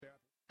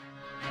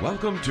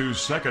Welcome to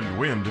Second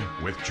Wind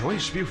with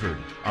Joyce Buford,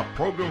 a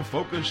program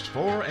focused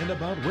for and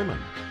about women.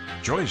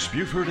 Joyce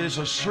Buford is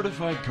a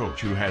certified coach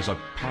who has a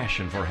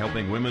passion for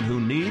helping women who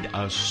need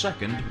a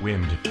second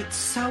wind. It's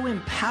so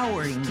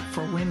empowering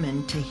for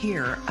women to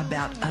hear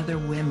about other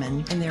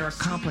women and their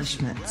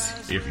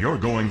accomplishments. If you're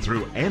going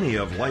through any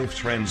of life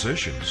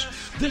transitions,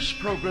 this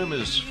program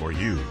is for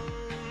you.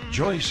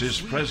 Joyce is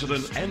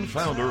president and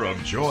founder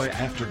of Joy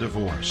After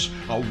Divorce,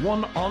 a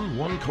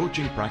one-on-one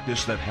coaching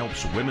practice that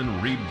helps women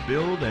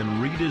rebuild and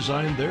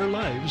redesign their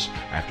lives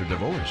after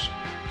divorce.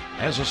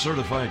 As a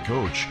certified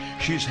coach,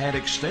 she's had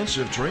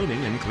extensive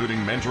training, including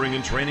mentoring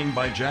and training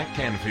by Jack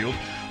Canfield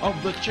of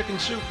the Chicken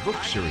Soup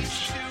book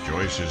series.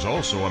 Joyce is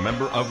also a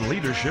member of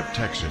Leadership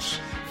Texas.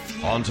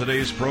 On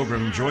today's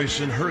program,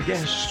 Joyce and her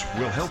guests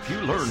will help you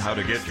learn how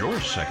to get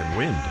your second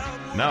wind.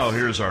 Now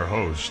here's our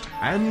host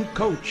and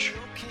coach,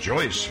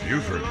 Joyce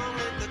Buford.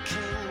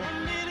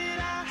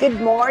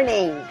 Good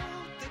morning.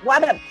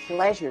 What a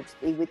pleasure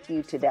to be with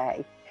you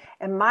today.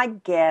 And my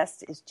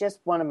guest is just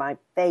one of my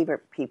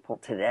favorite people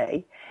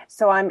today.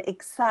 So I'm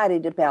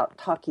excited about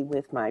talking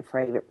with my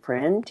favorite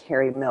friend,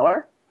 Terry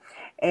Miller.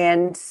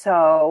 And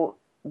so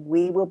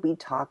we will be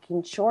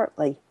talking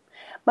shortly.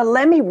 But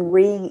let me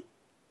reconnect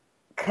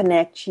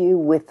you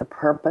with the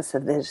purpose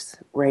of this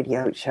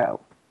radio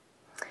show.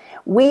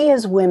 We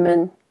as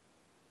women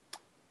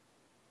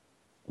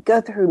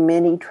go through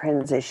many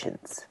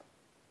transitions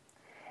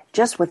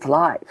just with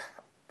life,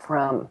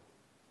 from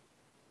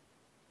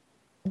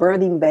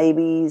birthing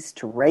babies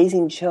to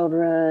raising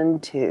children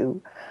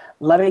to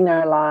loving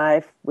our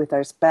life with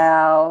our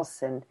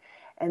spouse, and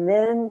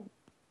then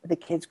the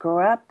kids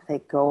grow up, they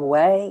go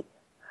away,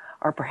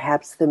 or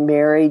perhaps the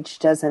marriage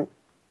doesn't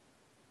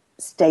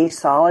stay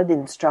solid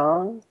and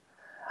strong,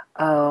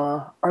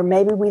 or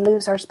maybe we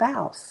lose our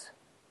spouse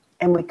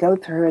and we go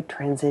through a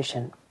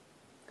transition.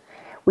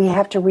 We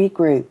have to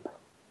regroup.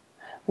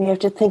 We have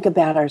to think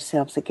about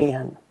ourselves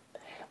again.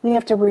 We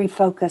have to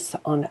refocus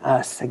on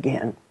us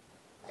again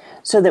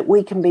so that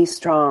we can be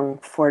strong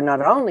for not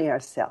only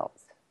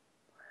ourselves,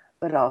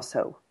 but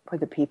also for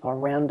the people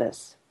around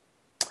us.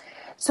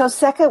 So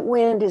Second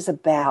Wind is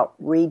about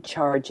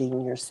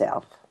recharging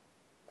yourself.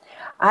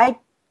 I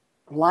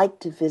like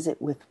to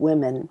visit with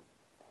women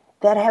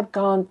that have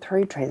gone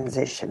through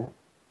transition,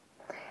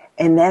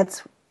 and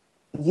that's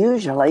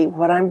usually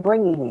what I'm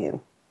bringing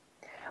you.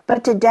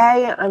 But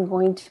today I'm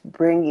going to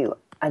bring you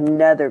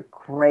another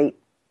great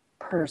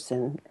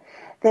person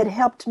that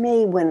helped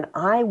me when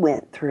I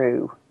went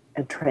through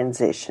a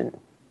transition.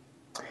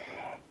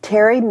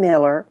 Terry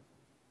Miller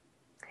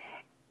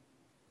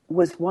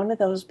was one of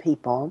those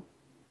people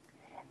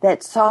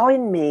that saw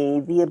in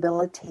me the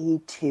ability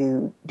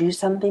to do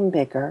something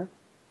bigger,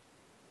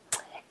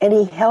 and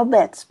he held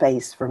that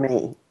space for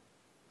me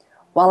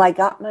while I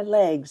got my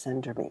legs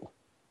under me.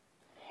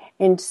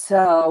 And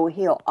so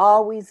he'll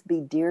always be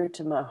dear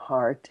to my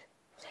heart.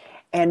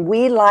 And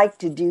we like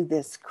to do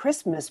this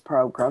Christmas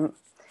program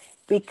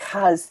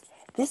because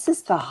this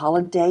is the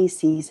holiday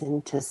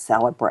season to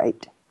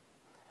celebrate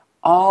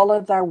all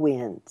of our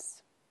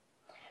wins.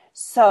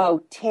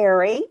 So,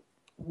 Terry,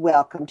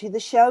 welcome to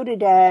the show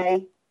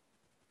today.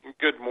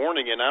 Good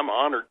morning, and I'm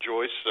honored,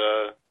 Joyce.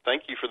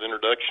 Thank you for the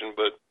introduction,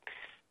 but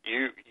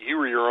you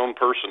were your own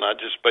person. I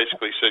just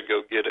basically said,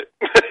 go get it.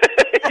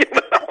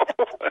 You know?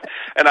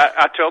 And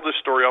I tell this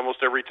story almost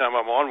every time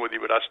I'm on with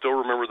you, but I still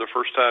remember the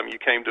first time you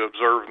came to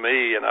observe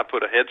me, and I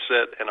put a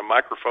headset and a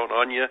microphone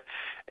on you,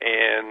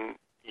 and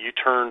you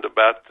turned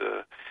about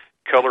the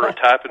color of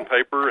typing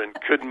paper and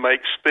couldn't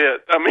make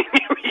spit. I mean,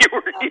 you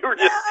were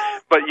just,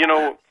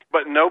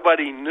 but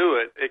nobody knew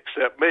it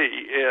except me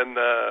and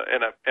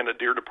a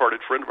dear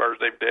departed friend of ours,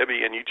 Dave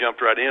Debbie, and you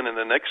jumped right in, and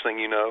the next thing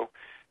you know,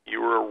 you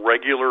were a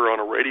regular on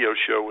a radio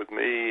show with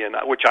me, and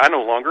which I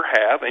no longer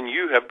have, and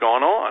you have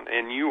gone on,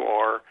 and you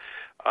are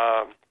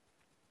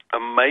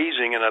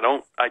amazing. And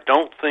I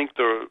don't think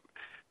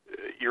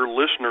your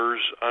listeners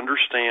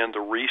understand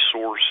the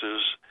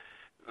resources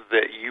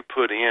that you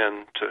put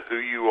in to who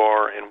you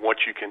are and what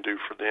you can do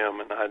for them.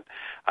 And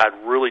I'd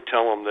really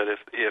tell them that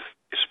if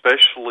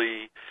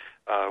especially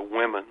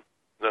women,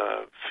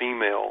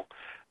 female,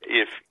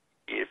 if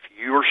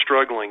you're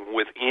struggling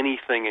with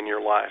anything in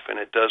your life and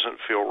it doesn't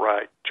feel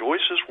right,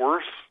 Joyce is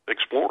worth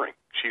exploring.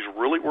 She's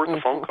really worth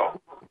a phone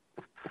call.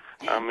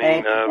 I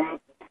mean,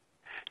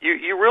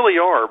 you really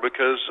are,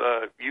 because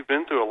you've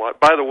been through a lot.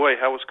 By the way,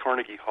 how was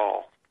Carnegie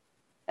Hall?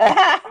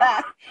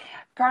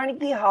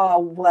 Carnegie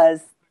Hall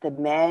was the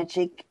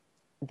magic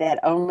that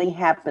only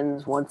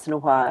happens once in a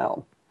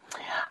while.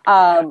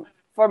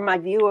 For my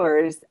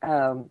viewers,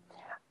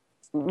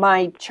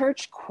 my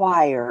church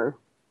choir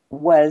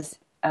was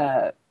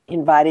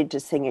invited to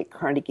sing at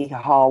Carnegie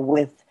Hall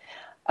with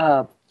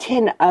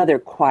 10 other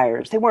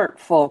choirs. They weren't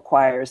full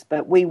choirs,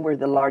 but we were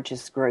the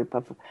largest group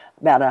of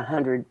about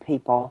 100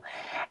 people.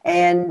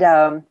 And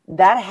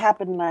that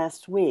happened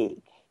last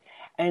week.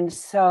 And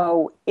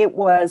so it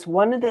was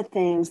one of the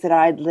things that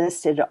I'd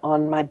listed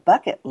on my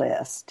bucket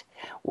list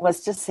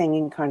was to sing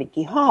in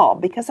Carnegie Hall,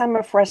 because I'm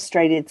a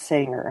frustrated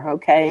singer,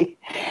 okay?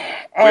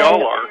 We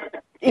all are.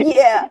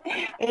 Yeah.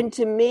 And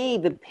to me,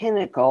 the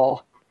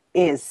pinnacle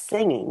is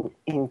singing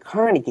in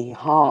Carnegie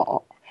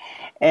Hall.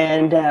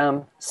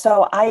 And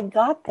so I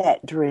got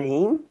that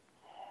dream.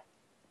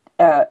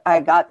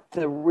 I got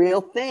the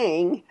real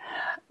thing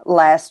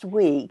last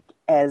week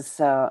as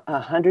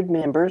 100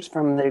 members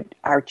from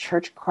our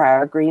church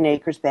choir, Green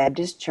Acres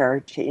Baptist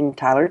Church in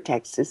Tyler,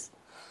 Texas,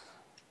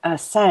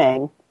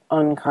 sang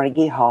on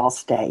Carnegie Hall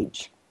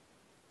stage.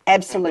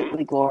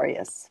 Absolutely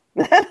glorious.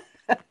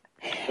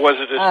 Was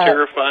it as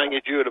terrifying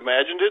as you had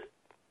imagined it?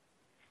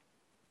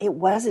 It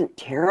wasn't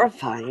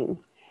terrifying.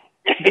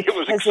 It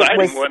was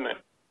exciting, wasn't it?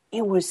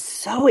 It was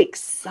so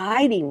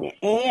exciting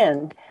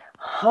and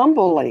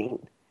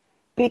humbling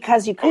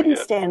because you couldn't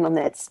stand on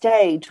that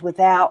stage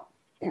without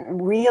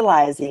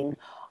realizing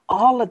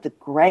all of the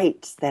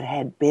greats that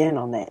had been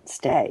on that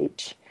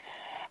stage.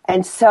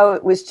 And so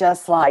it was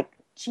just like,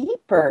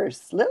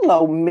 jeepers, little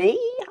old me,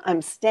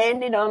 I'm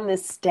standing on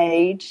this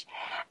stage.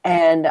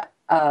 And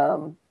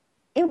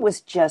it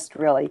was just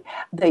really,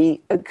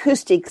 the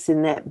acoustics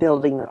in that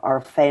building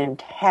are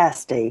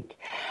fantastic.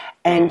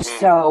 And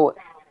so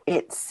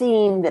it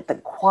seemed that the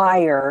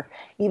choir,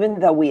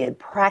 even though we had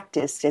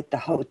practiced at the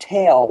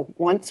hotel,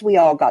 once we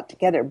all got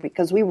together,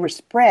 because we were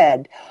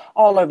spread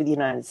all over the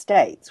United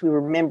States. We were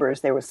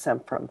members. There was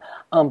some from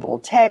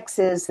Humboldt,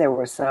 Texas. There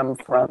were some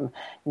from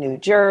New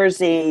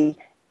Jersey,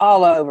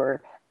 all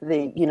over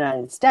the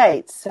United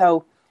States.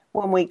 So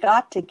when we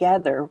got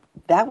together,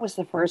 that was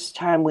the first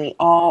time we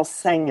all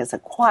sang as a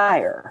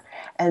choir.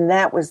 And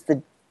that was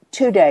the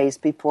 2 days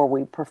before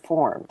we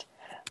performed.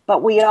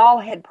 But we all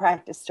had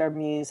practiced our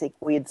music.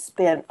 We had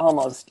spent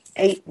almost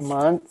 8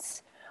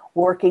 months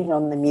working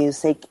on the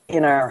music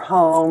in our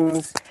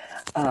homes.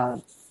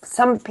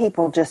 Some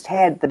people just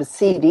had the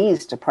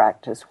CDs to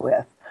practice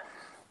with.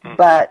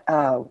 But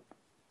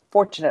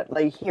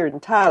fortunately, here in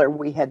Tyler,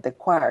 we had the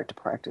choir to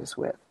practice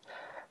with.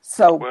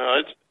 So, well,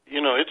 it's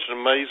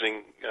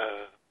amazing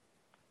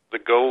the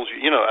goals.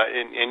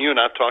 And you and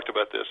I have talked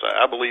about this.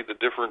 I believe the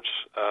difference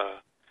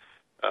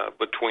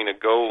between a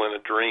goal and a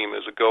dream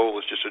is a goal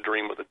is just a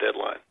dream with a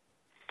deadline.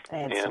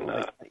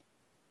 Absolutely.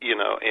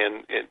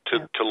 And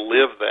to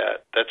live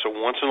that's a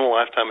once in a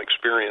lifetime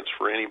experience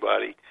for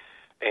anybody,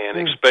 and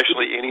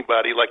especially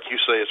anybody like you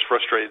say is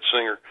frustrated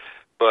singer.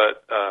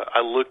 But I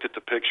looked at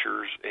the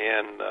pictures,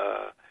 and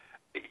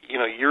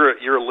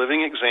you're a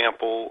living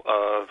example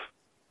of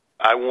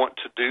I want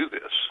to do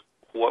this.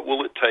 What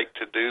will it take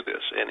to do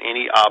this? And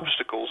any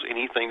obstacles,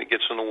 anything that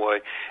gets in the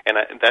way, and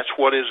that's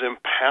what is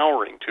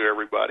empowering to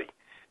everybody.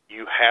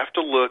 You have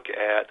to look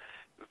at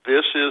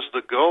this is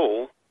the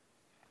goal,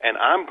 and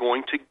I'm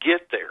going to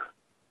get there.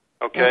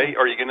 Okay?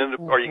 Are you going to end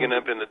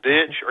up in the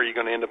ditch? Are you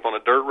going to end up on a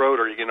dirt road?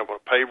 Are you going to end up on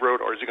a paved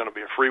road? Or is it going to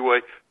be a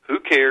freeway? Who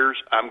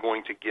cares? I'm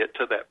going to get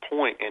to that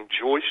point. And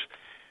Joyce,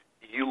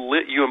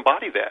 you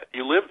embody that.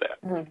 You live that.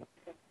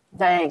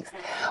 Thanks.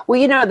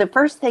 Well, the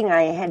first thing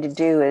I had to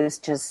do is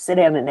just sit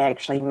down and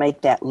actually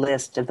make that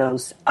list of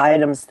those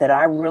items that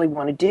I really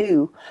want to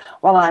do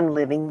while I'm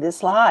living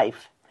this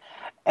life.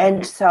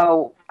 And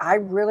so I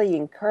really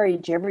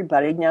encourage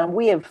everybody. Now,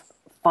 we have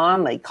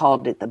fondly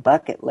called it the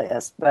bucket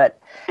list, but,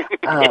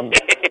 I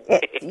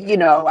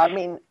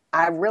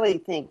really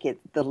think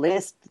the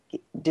list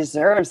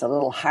deserves a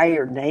little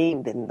higher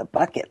name than the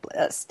bucket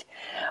list.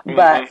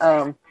 But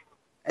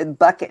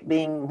bucket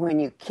being when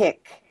you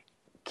kick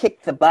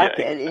the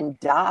bucket and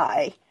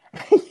die,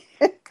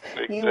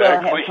 you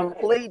will have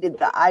completed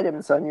the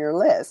items on your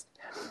list.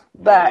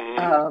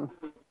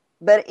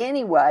 But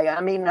anyway,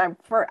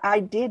 I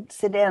did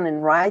sit down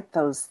and write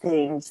those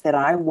things that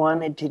I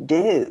wanted to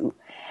do,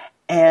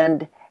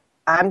 and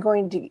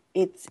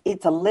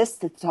it's a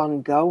list that's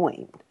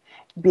ongoing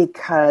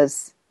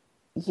because,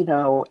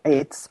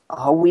 it's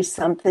always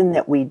something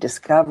that we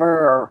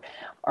discover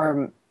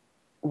or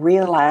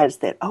realize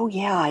that, oh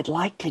yeah, I'd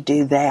like to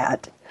do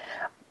that.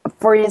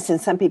 For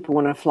instance, some people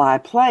want to fly a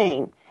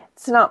plane.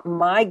 It's not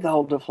my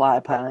goal to fly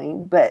a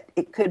plane, but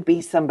it could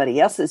be somebody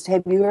else's.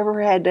 Have you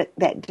ever had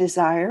that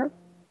desire?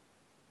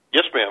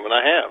 Yes, ma'am, and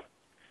I have.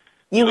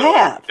 You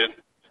have?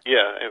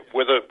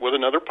 With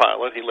another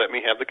pilot. He let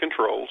me have the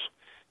controls,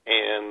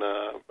 and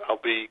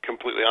I'll be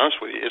completely honest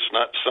with you, it's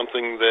not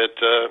something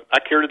that I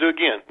care to do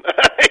again.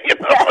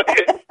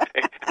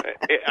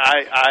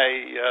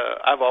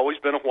 I've always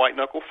been a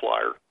white-knuckle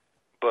flyer,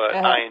 but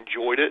I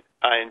enjoyed it.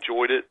 I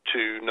enjoyed it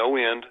to no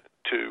end.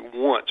 To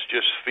once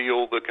just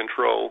feel the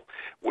control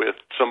with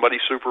somebody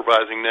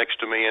supervising next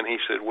to me, and he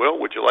said, "Well,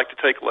 would you like to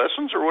take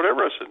lessons or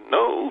whatever?" I said,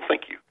 "No,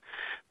 thank you."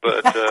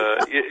 But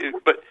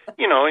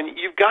and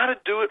you've got to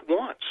do it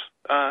once.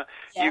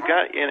 You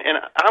got,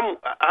 and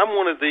I'm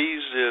one of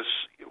these.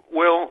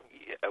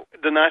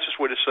 The nicest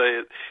way to say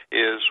it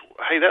is,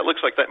 "Hey, that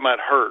looks like that might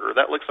hurt, or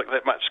that looks like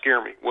that might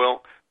scare me."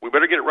 Well, we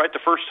better get it right the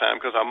first time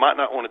because I might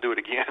not want to do it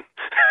again.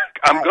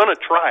 I'm going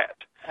to try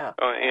it,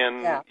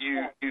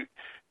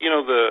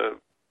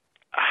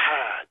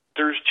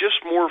 there's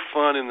just more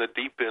fun in the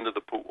deep end of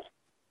the pool.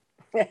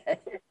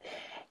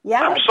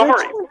 Yeah, I'm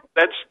sorry.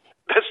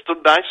 That's the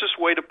nicest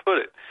way to put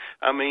it.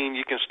 I mean,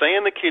 you can stay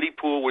in the kiddie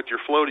pool with your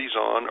floaties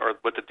on,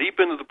 but the deep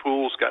end of the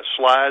pool's got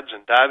slides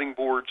and diving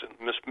boards and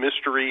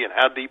mystery and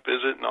how deep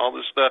is it and all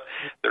this stuff.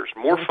 There's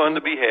more fun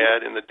to be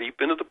had in the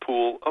deep end of the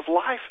pool of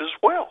life as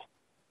well.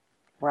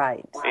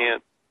 Right.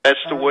 And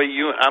that's the way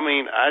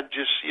I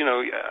just,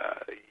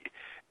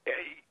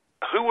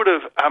 who would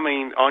have,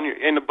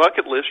 in the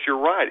bucket list, you're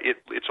right.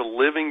 It's a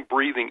living,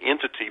 breathing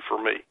entity for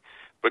me.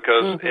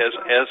 Because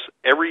as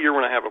every year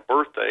when I have a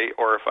birthday,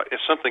 or if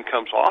something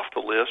comes off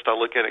the list, I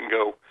look at it and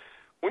go,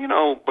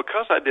 well,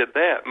 because I did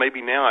that,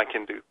 maybe now I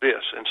can do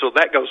this, and so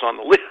that goes on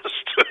the list.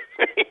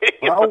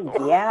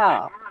 Oh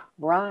yeah,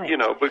 right.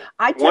 But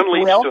I took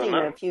welding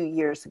a few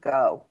years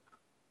ago.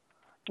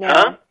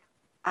 Now,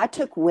 I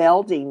took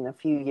welding a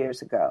few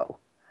years ago.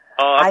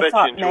 Oh, I bet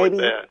you enjoyed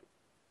that.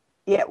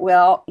 Yeah,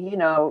 well,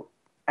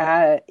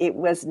 it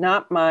was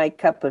not my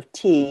cup of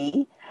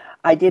tea.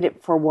 I did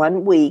it for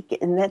 1 week,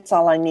 and that's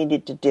all I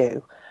needed to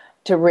do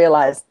to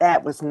realize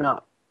that was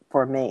not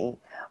for me.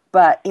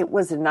 But it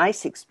was a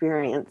nice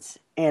experience,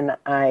 and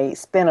I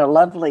spent a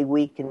lovely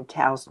week in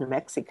Taos, New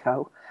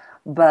Mexico.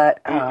 But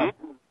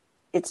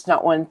it's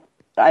not one,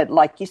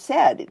 like you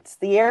said, it's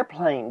the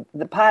airplane,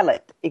 the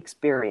pilot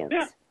experience.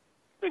 Yeah,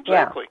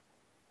 exactly.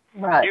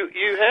 Yeah. Right.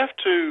 You have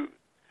to...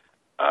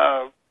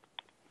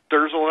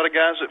 There's a lot of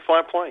guys that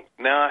fly planes.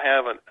 Now I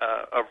have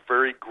a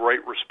very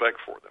great respect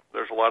for them.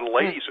 There's a lot of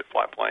ladies that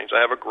fly planes. I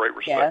have a great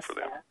respect for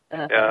them.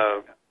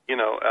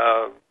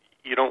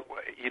 You don't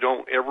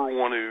ever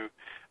want to.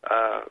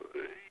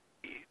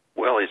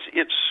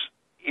 It's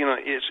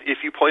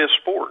if you play a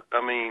sport.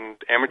 I mean,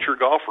 amateur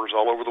golfers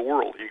all over the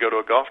world. You go to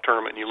a golf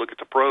tournament and you look at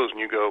the pros and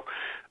you go,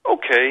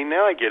 okay,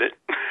 now I get it.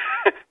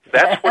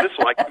 That's what it's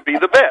like to be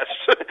the best.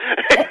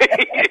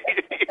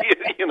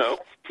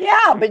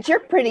 Yeah, but you're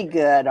pretty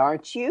good,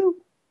 aren't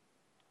you?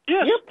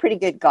 Yes. You're a pretty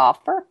good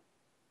golfer.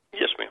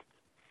 Yes, ma'am.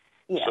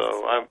 Yes.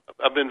 So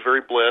I've been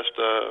very blessed.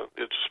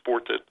 It's a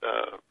sport that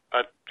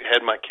I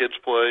had my kids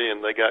play,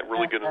 and they got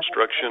really good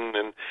instruction,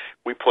 and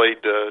we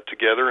played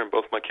together, and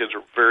both my kids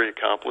are very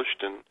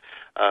accomplished, and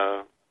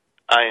I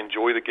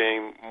enjoy the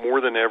game more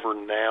than ever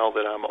now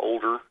that I'm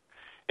older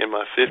in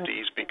my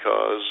 50s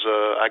because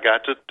I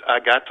got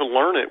to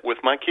learn it with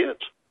my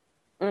kids.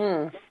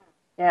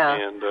 Yeah.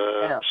 And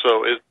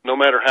so no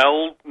matter how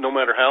old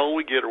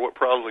we get or what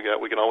problems we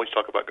got, we can always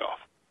talk about golf.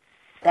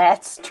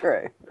 That's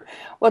true.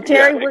 Well,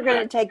 Terry, we're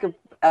going to take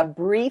a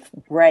brief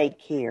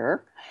break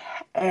here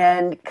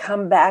and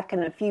come back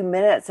in a few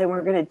minutes, and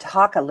we're going to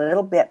talk a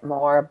little bit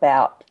more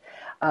about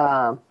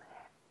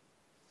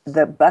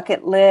the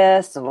bucket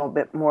list, a little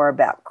bit more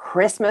about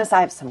Christmas. I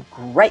have some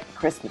great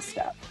Christmas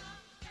stuff.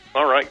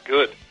 All right,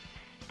 good.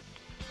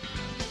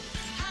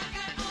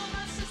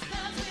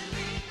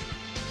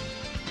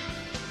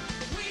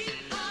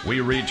 We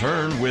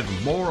return with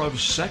more of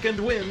Second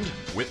Wind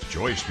with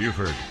Joyce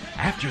Buford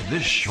after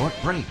this short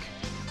break.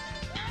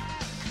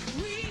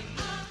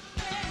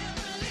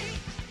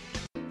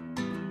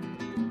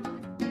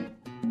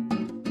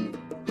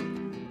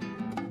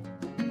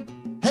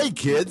 Hey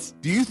kids,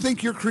 do you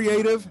think you're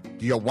creative?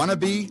 Do you want to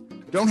be?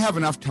 Don't have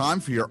enough time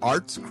for your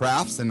arts,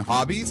 crafts, and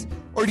hobbies?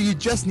 Or do you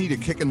just need a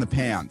kick in the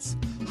pants?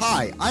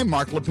 Hi, I'm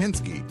Mark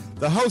Lipinski,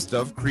 the host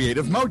of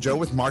Creative Mojo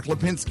with Mark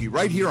Lipinski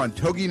right here on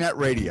TogiNet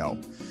Radio.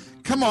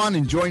 Come on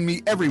and join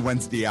me every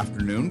Wednesday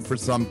afternoon for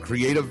some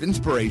creative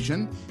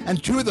inspiration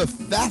and 2 of the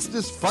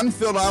fastest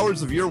fun-filled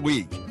hours of your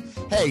week.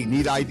 Hey,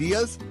 need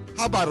ideas?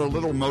 How about a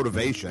little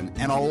motivation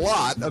and a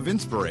lot of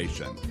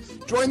inspiration?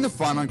 Join the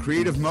fun on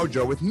Creative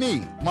Mojo with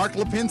me, Mark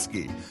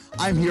Lipinski.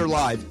 I'm here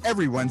live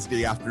every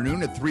Wednesday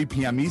afternoon at 3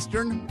 p.m.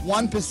 Eastern,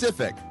 1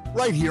 Pacific,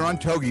 right here on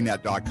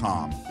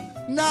TogiNet.com.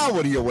 Now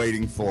what are you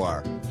waiting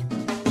for?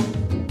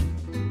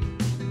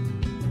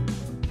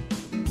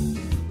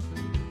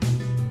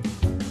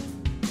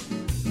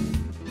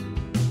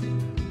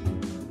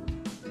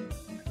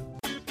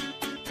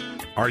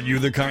 Are you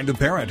the kind of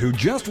parent who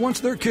just wants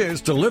their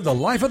kids to live the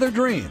life of their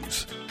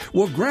dreams?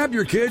 Well, grab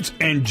your kids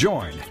and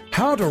join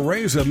How to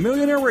Raise a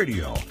Millionaire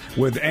Radio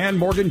with Ann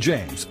Morgan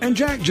James and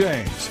Jack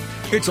James.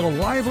 It's a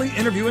lively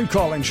interview and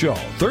call-in show,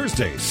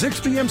 Thursday, 6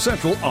 p.m.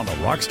 Central on the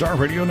Rockstar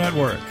Radio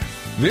Network.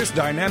 This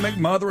dynamic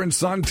mother and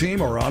son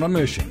team are on a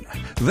mission.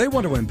 They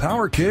want to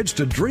empower kids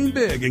to dream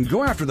big and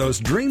go after those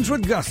dreams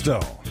with gusto.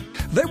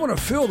 They want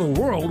to fill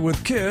the world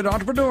with kid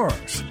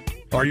entrepreneurs.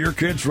 Are your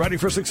kids ready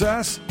for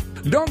success?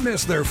 Don't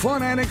miss their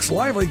fun antics,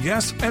 lively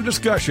guests, and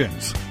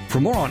discussions.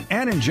 For more on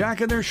Ann and Jack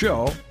and their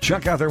show,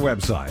 check out their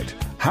website,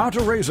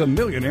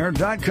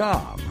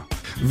 howtoraiseamillionaire.com.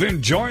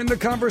 Then join the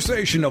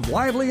conversation of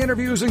lively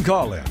interviews and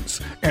call-ins.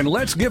 And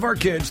let's give our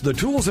kids the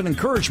tools and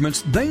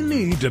encouragements they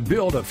need to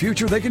build a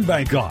future they can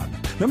bank on,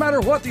 no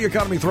matter what the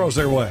economy throws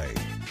their way.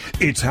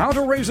 It's How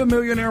to Raise a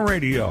Millionaire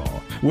Radio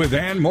with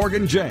Ann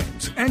Morgan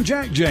James and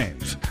Jack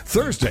James.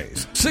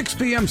 Thursdays, 6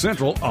 p.m.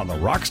 Central on the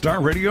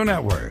Rockstar Radio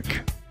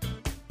Network.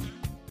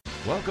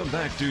 Welcome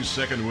back to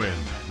Second Wind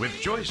with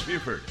Joyce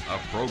Buford, a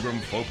program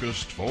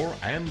focused for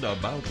and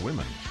about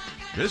women.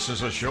 This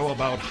is a show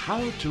about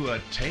how to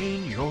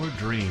attain your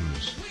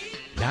dreams.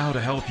 Now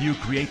to help you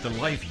create the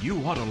life you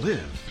want to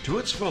live to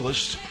its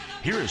fullest,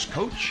 here is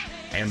coach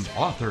and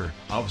author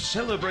of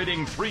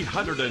Celebrating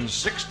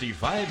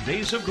 365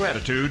 Days of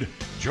Gratitude,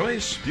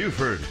 Joyce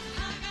Buford.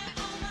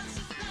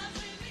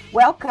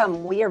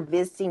 Welcome. We are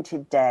visiting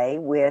today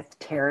with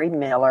Terry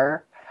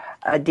Miller,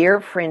 a dear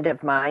friend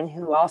of mine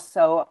who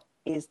also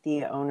is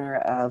the owner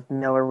of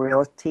Miller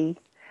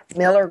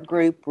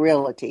Group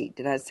Realty.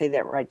 Did I say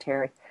that right,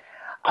 Terry?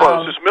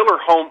 Close. It's Miller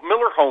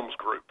Homes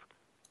Group.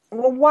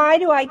 Well, why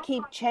do I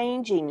keep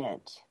changing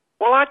it?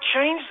 Well, I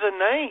changed the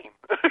name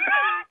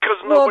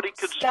because nobody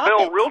could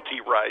spell realty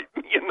right,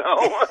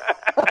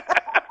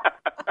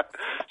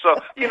 So,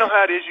 you know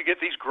how it is. You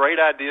get these great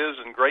ideas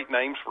and great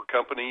names for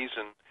companies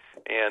and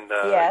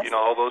yes.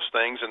 all those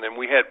things. And then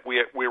we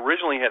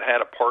originally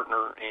had a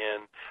partner,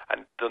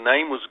 and the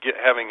name was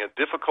having a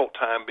difficult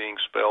time being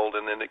spelled.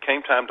 And then it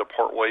came time to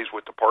part ways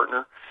with the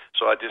partner.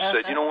 So I just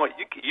said, you know what,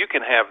 you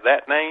can have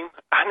that name.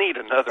 I need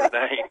another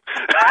name.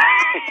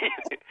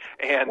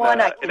 And one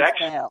I can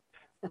spell.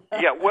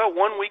 Yeah, well,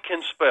 one we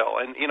can spell,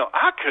 and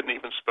I couldn't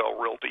even spell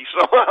realty,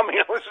 so I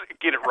mean, let's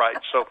get it right.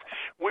 So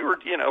we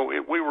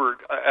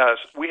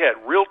had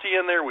realty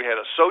in there, we had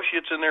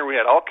associates in there, we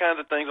had all kinds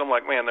of things. I'm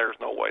like, man, there's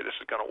no way this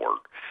is going to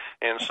work.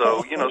 And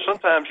so,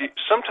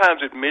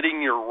 sometimes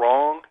admitting you're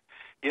wrong,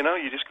 you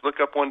just look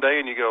up one day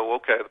and you go,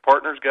 okay, the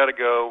partner's got to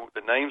go,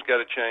 the name's got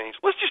to change.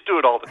 Let's just do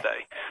it all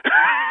today.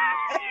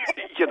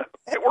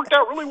 It worked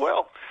out really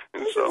well.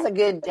 And this is a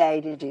good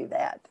day to do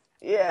that.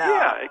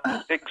 Yeah,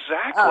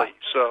 exactly.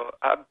 So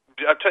I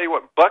tell you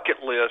what,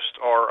 bucket lists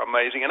are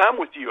amazing, and I'm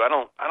with you. I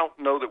don't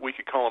know that we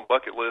could call them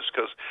bucket lists,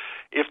 because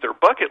if they're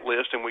bucket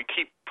lists and we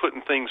keep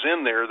putting things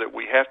in there that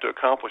we have to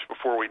accomplish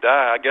before we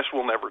die, I guess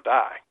we'll never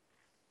die,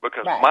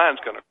 because mine's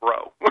going to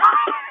grow.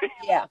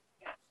 Yeah.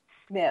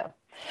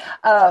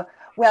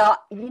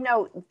 Well,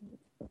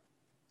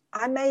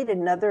 I made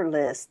another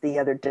list the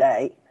other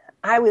day.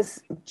 I've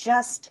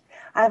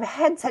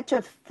had such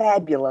a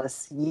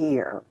fabulous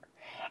year.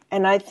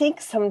 And I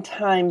think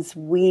sometimes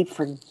we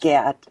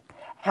forget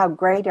how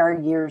great our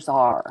years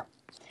are.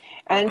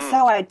 And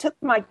so I took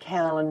my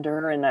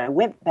calendar and I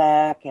went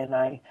back and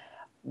I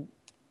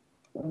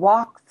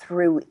walked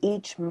through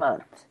each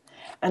month.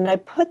 And I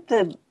put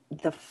the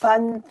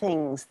fun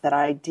things that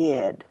I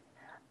did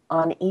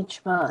on each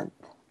month.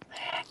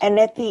 And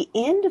at the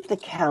end of the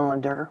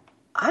calendar,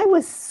 I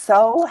was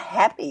so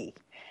happy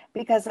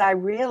because I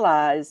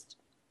realized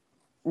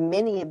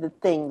many of the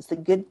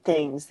good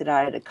things that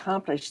I had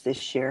accomplished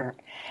this year.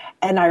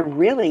 And I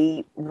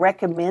really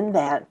recommend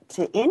that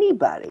to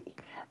anybody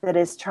that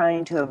is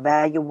trying to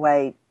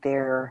evaluate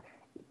their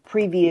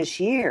previous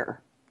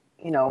year.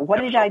 What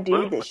did I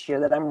do this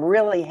year that I'm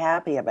really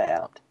happy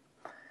about?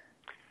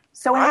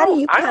 So how do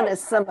you kind of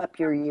sum up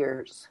your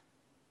year?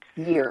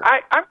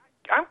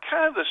 I'm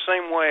kind of the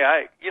same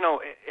way.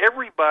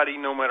 Everybody,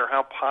 no matter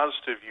how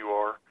positive you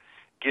are,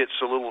 gets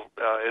a little,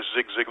 as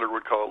Zig Ziglar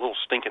would call it, a little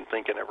stinking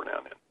thinking every now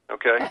and then.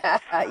 Okay,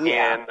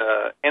 yeah.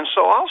 And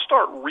so I'll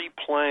start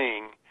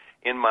replaying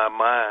in my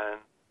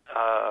mind.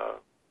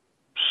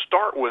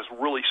 Start with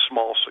really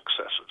small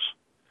successes.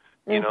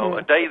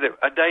 A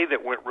day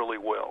that went really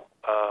well.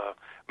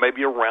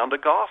 Maybe a round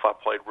of golf I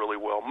played really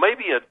well.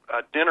 Maybe a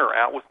dinner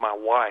out with my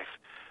wife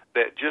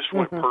that just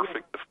went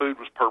perfect. The food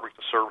was perfect,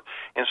 the service,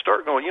 and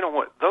start going. You know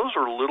what? Those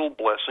are little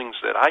blessings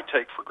that I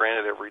take for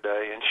granted every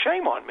day, and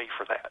shame on me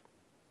for that.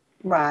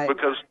 Right.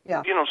 Because,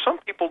 some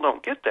people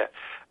don't get that.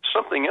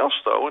 Something else,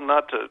 though, and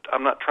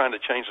I'm not trying to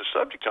change the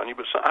subject on you,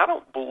 but I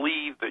don't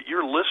believe that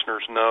your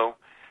listeners know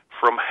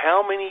from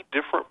how many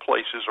different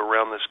places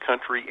around this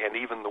country and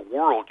even the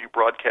world you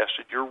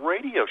broadcasted your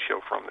radio show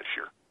from this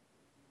year.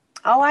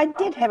 Oh, I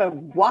did have a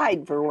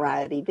wide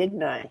variety,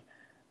 didn't I?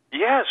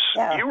 Yes.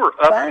 Yeah, you were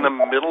up in the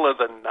middle of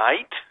the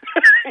night,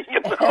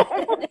 you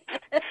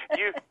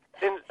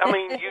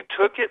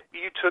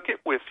took it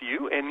with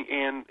you,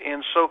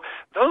 and so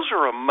those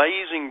are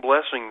amazing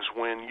blessings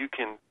when you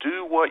can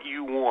do what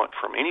you want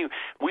from any.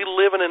 We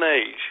live in an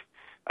age.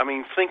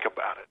 Think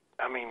about it.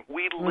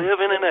 We live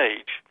in an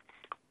age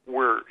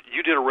where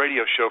you did a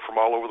radio show from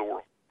all over the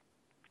world.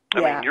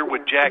 You're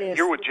with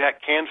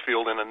Jack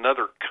Canfield in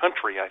another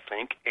country, I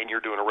think, and you're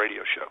doing a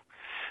radio show.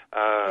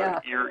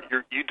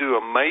 You do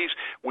amazing.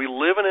 We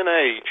live in an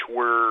age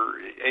where,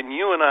 and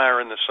you and I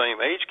are in the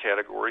same age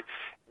category.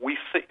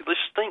 Let's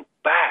think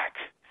back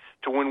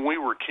to when we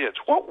were kids.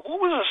 What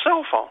was a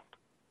cell phone?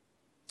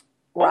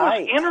 What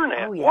was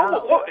internet? Oh, yeah.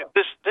 What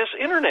this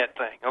internet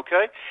thing?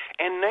 Okay,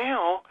 and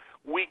now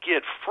we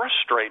get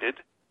frustrated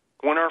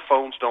when our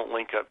phones don't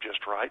link up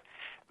just right.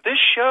 This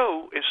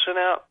show is sent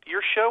out.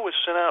 Your show is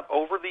sent out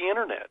over the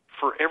internet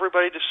for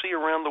everybody to see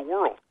around the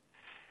world.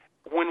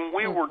 When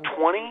we were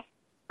 20.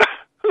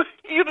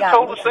 You'd have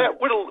told us that.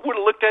 Would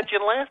have looked at you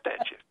and laughed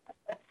at you.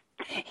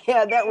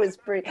 Yeah, that was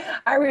pretty.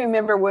 I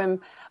remember when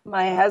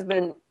my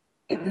husband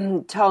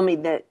told me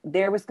that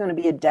there was going to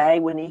be a day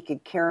when he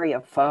could carry a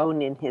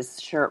phone in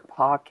his shirt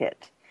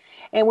pocket.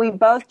 And we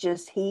both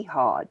just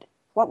hee-hawed.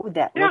 What would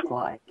that look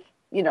like?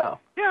 Yeah.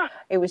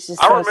 It was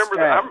just so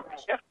strange.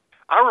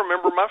 I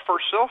remember my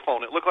first cell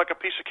phone. It looked like a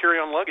piece of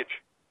carry-on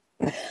luggage.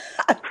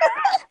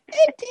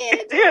 It did.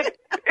 It did.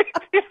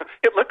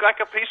 It looked like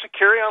a piece of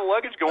carry-on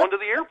luggage going to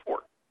the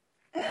airport.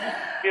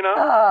 You know?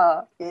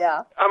 Oh,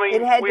 yeah. I mean,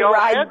 it had we to all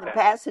ride had the that.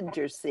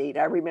 passenger seat.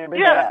 I remember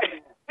Yeah, that.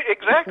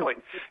 exactly.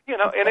 You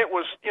know, and it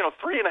was,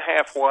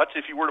 3.5 watts.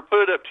 If you were to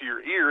put it up to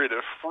your ear, it'd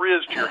have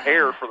frizzed your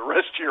hair for the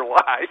rest of your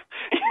life.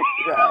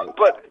 Right.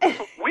 But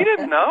we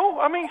didn't know.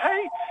 I mean,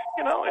 hey,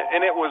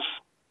 and it was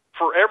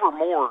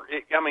forevermore.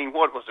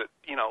 What was it?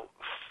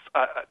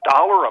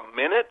 $1 a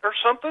minute or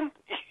something?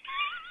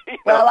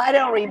 Well, I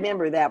don't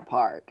remember that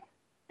part.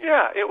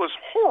 Yeah, it was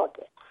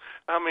horrible.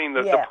 I mean,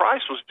 the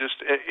price was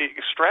just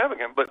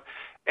extravagant. But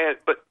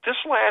this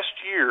last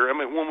year,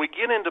 when we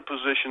get into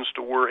positions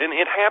to where, and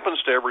it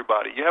happens to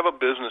everybody, you have a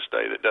business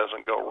day that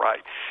doesn't go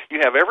right. You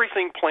have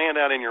everything planned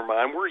out in your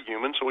mind. We're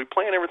human, so we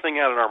plan everything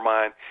out in our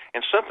mind,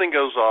 and something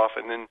goes off,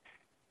 and then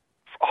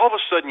all of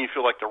a sudden you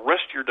feel like the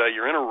rest of your day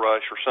you're in a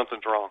rush or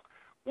something's wrong.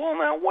 Well,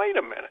 now, wait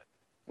a minute.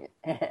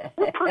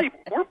 We're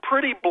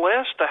pretty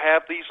blessed to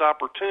have these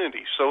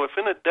opportunities. So if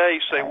in a day,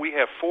 say, we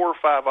have 4 or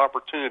 5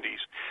 opportunities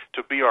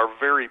to be our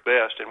very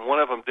best, and one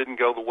of them didn't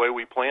go the way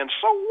we planned,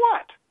 so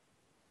what?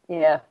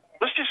 Yeah.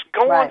 Let's just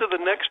go on to the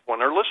next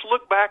one, or let's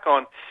look back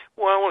on,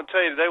 well, I want to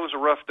tell you today was a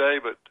rough day,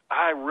 but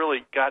I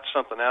really got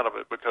something out of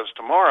it because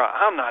tomorrow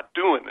I'm not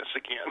doing this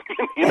again.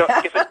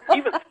 If it,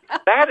 even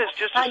that is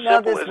just as I know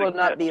simple this as will it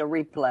not gets. be a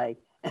replay.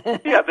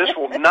 Yeah, this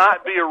will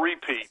not be a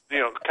repeat.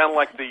 Kind of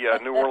like the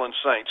New Orleans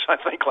Saints, I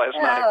think, last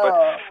night.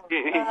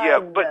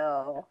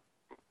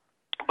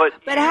 But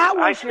how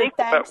was I your think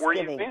about where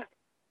you've Thanksgiving? been.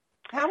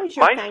 How was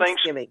your My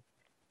Thanksgiving?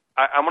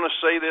 I'm going to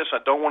say this. I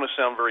don't want to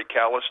sound very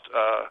calloused.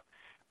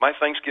 My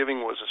Thanksgiving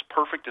was as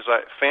perfect as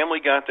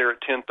family got there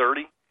at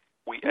 10:30.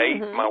 We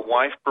ate. My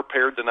wife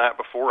prepared the night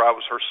before. I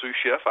was her sous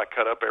chef. I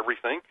cut up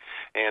everything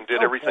and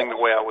did everything the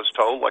way I was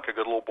told, like a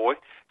good little boy.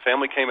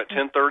 Family came at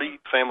 10:30.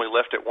 Family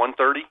left at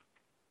 1:30.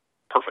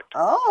 Perfect.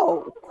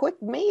 Oh, quick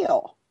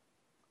meal.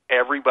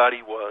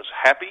 Everybody was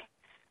happy.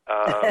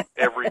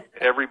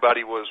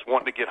 Everybody was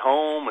wanting to get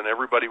home, and it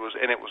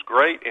was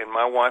great. And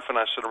my wife and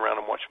I sit around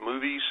and watch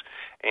movies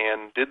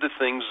and did the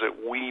things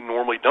that we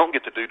normally don't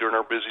get to do during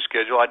our busy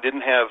schedule. I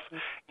didn't have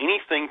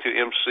anything to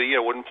MC. I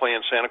wasn't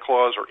playing Santa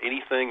Claus or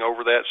anything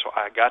over that, so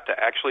I got to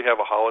actually have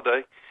a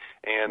holiday.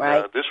 And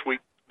this week,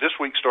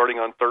 starting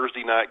on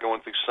Thursday night, going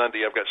through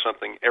Sunday, I've got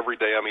something every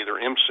day. I'm either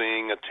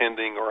emceeing,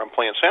 attending, or I'm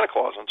playing Santa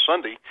Claus on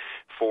Sunday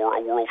for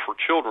A World for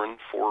Children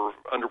for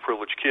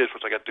underprivileged kids,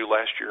 which I got to do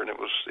last year, and it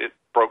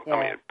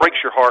breaks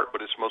your heart,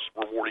 but it's the most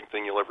rewarding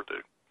thing you'll ever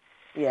do.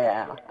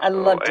 Yeah, I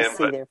love to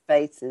see their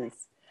faces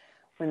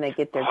when they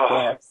get their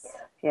gifts.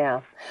 Yeah.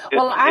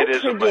 Well, our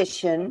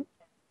tradition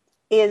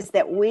is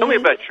that Tell me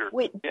about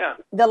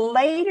the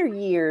later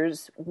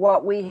years,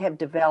 what we have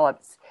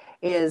developed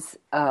is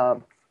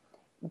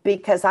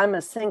because I'm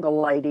a single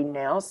lady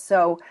now,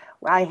 so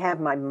I have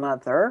my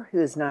mother,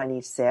 who is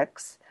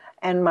 96,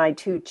 and my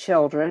 2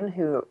 children,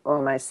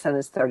 my son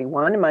is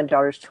 31 and my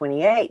daughter's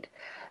 28.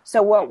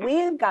 So what we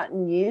have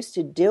gotten used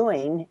to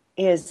doing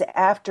is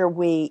after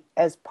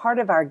as part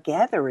of our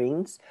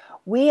gatherings,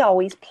 we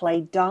always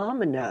play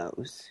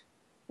dominoes.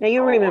 Now,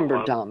 you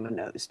remember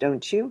dominoes,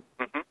 don't you?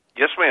 Mm-hmm.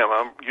 Yes, ma'am.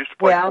 I used to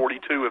play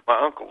 42 with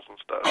my uncles and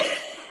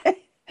stuff.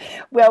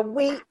 Well,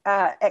 we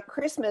at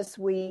Christmas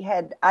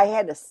I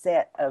had a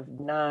set of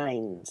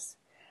 9s,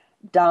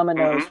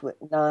 dominoes with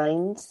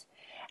 9s,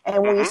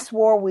 and we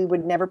swore we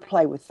would never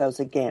play with those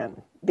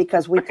again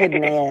because we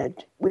couldn't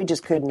add. We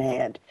just couldn't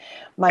add.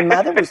 My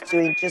mother was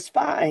doing just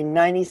fine.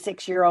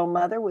 96-year-old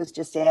mother was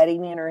just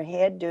adding in her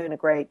head, doing a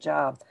great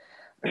job.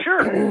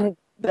 Sure.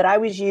 But I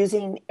was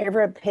using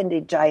every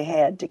appendage I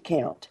had to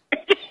count,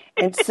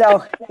 and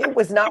so it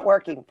was not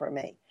working for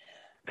me.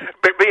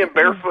 Being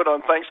barefoot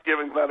on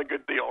Thanksgiving's not a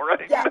good deal,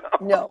 right? Yeah,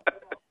 no.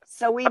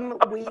 So we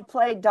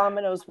played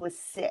dominoes with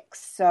 6,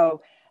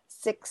 so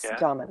 6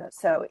 dominoes.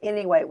 So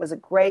anyway,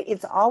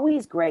 it's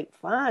always great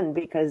fun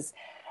because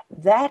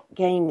that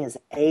game is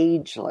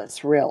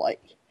ageless, really.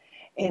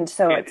 And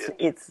so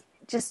it's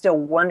just a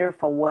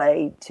wonderful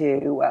way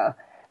to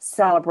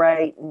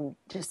celebrate and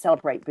just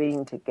celebrate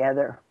being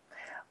together.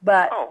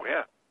 But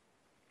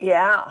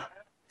yeah.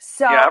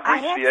 So I've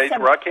reached the age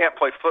where I can't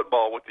play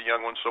football with the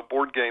young ones, so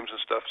board games and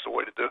stuff is the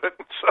way to do it.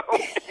 So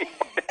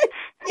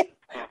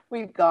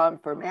we've gone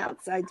from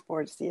outside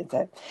sports to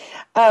inside.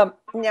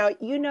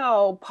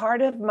 Now,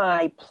 part of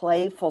my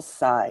playful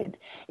side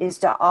is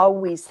to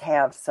always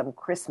have some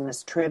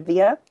Christmas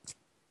trivia.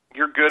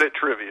 You're good at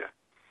trivia.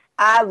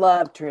 I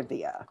love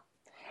trivia.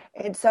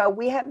 And so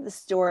we have the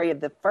story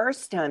of the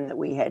first time that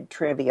we had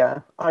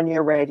trivia on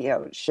your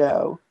radio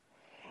show.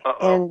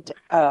 And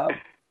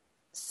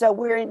so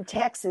we're in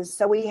Texas,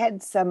 so we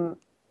had some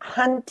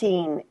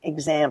hunting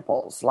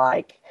examples,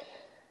 like,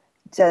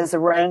 does a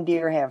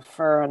reindeer have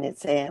fur on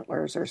its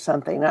antlers or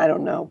something? I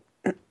don't know.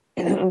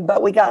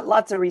 But we got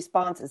lots of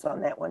responses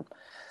on that one.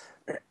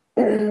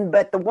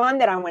 But the one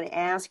that I want to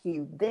ask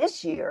you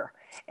this year,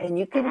 and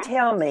you can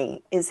tell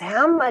me, is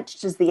how much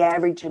does the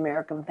average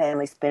American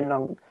family spend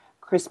on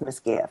Christmas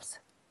gifts?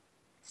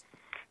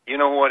 You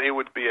know what? It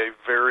would be a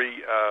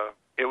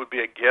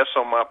guess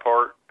on my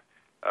part.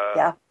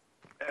 Yeah,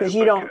 because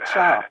you don't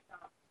shop.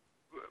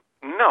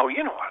 No,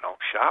 I don't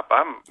shop.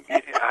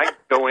 I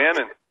go in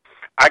and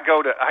I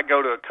go to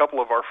a couple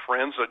of our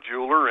friends, a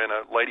jeweler and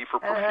a lady for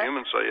perfume,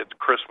 and say, it's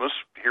Christmas.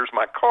 Here's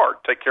my card.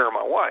 Take care of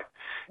my wife,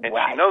 and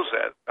she knows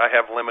that I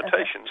have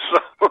limitations.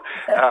 So,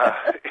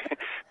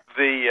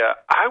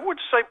 I would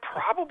say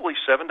probably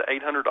 $700 to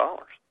 $800.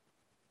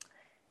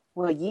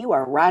 Well, you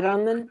are right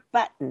on the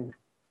button.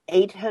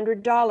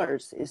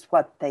 $800 is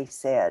what they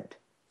said.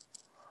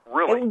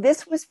 Really? And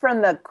this was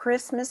from the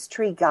Christmas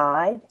Tree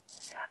Guide.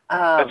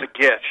 That's a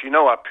guess.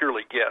 I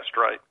purely guessed,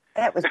 right?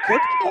 That was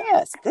good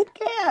guess. Good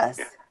guess.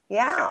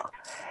 Yeah.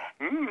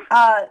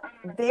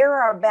 There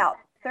are about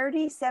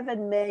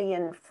 37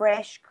 million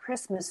fresh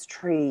Christmas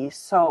trees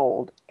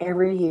sold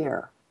every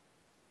year.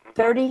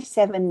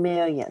 37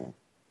 million.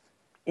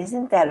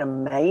 Isn't that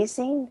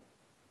amazing?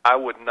 I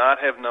would not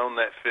have known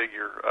that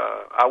figure.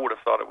 I would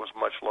have thought it was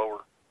much lower.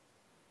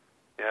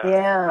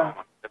 Yeah.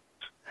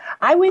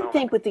 I would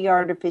think with the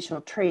artificial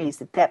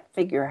trees that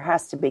figure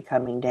has to be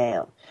coming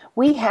down.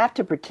 We have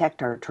to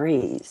protect our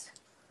trees.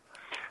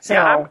 So,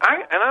 yeah,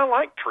 I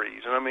like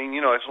trees, and I mean,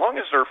 as long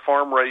as they're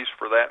farm raised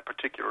for that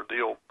particular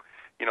deal,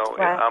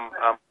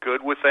 I'm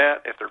good with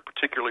that. If they're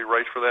particularly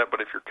raised for that,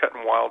 but if you're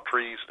cutting wild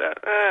trees, that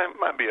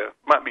might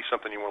be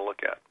something you want to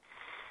look at.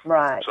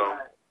 Right. So,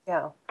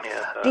 yeah.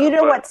 And, do you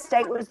know what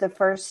state was the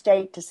first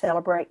state to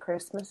celebrate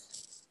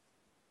Christmas?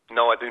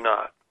 No, I do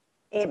not.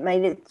 It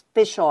made its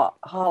official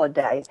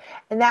holiday,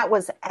 and that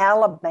was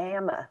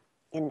Alabama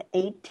in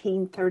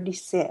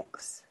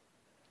 1836.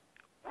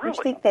 Really? Don't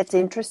you think that's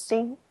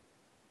interesting?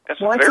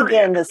 That's Once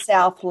again, the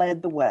South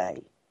led the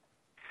way.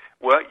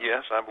 Well,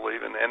 yes, I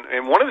believe,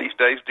 and one of these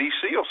days,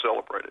 D.C. will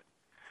celebrate it.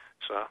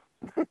 So,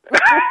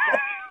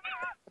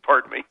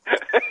 pardon me.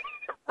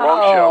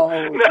 Wrong show.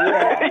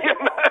 Yeah.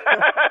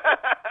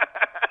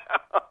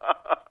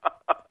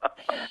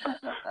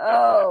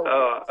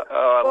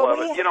 I love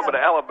it. But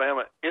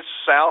Alabama, it's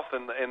South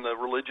and the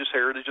religious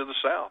heritage of the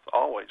South,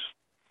 always.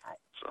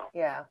 So.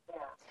 Yeah.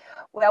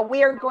 Well,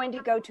 we are going to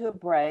go to a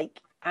break.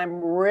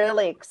 I'm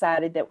really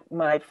excited that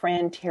my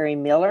friend Terry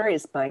Miller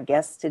is my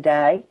guest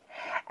today.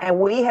 And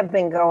we have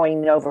been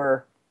going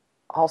over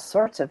all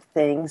sorts of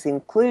things,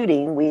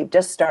 including we've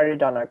just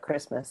started on our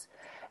Christmas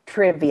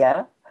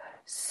trivia.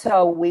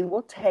 So we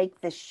will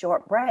take this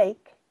short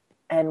break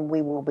and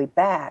we will be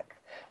back.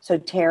 So,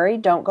 Terry,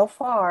 don't go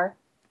far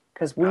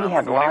because we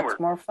have lots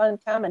more fun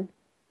coming.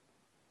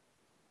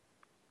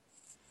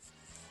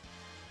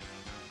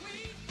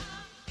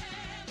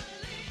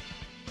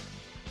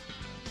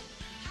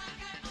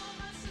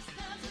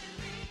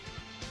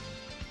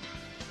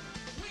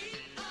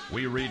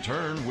 We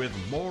return with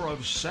more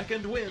of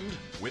Second Wind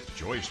with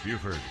Joyce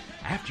Buford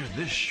after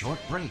this short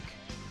break.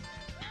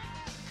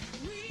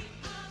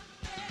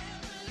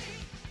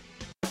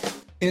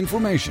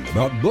 Information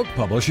about book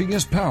publishing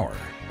is power.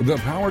 The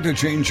power to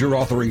change your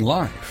authoring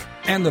life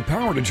and the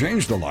power to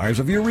change the lives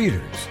of your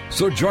readers.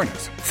 So join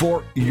us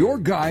for Your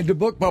Guide to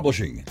Book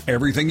Publishing.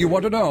 Everything you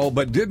want to know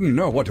but didn't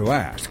know what to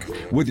ask.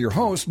 With your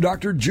host,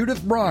 Dr.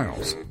 Judith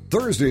Briles.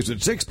 Thursdays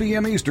at 6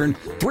 p.m. Eastern,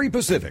 3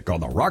 Pacific on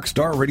the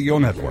Rockstar Radio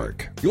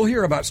Network. You'll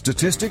hear about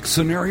statistics,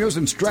 scenarios,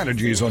 and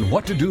strategies on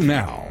what to do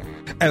now.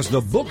 As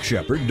the book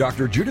shepherd,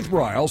 Dr. Judith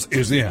Briles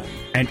is in.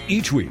 And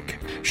each week,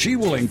 she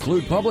will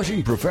include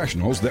publishing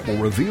professionals that will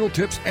reveal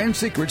tips and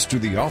secrets to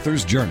the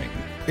author's journey.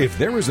 If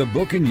there is a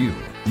book in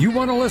you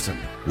want to listen,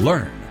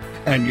 learn,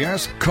 and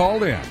yes,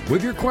 call in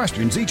with your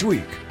questions each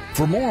week.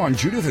 For more on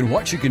Judith and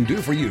what she can do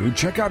for you,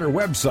 check out her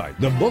website,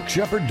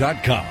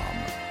 thebookshepherd.com.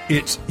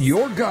 It's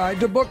Your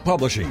Guide to Book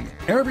Publishing.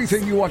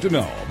 Everything you want to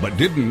know but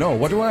didn't know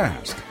what to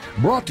ask.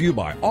 Brought to you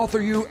by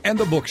AuthorU and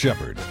The Book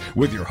Shepherd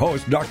with your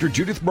host, Dr.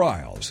 Judith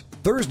Briles.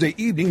 Thursday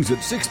evenings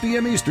at 6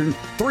 p.m. Eastern,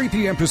 3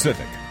 p.m.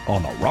 Pacific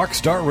on the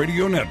Rockstar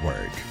Radio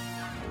Network.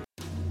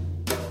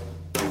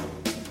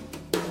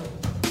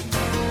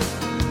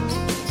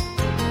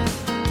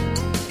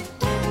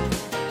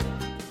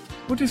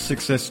 What does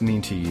success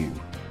mean to you?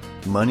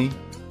 Money?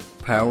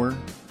 Power?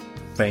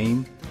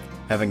 Fame?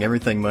 Having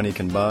everything money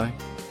can buy?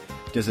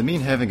 Does it mean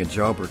having a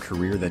job or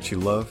career that you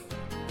love?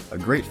 A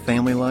great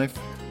family life?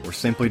 Or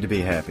simply to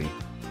be happy?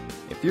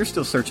 If you're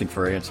still searching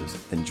for answers,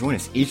 then join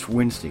us each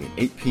Wednesday at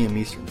 8 p.m.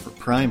 Eastern for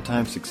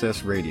Primetime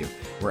Success Radio,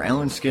 where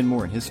Alan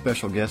Skidmore and his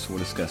special guests will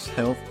discuss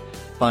health,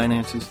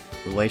 finances,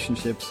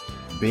 relationships,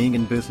 being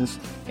in business,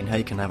 and how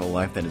you can have a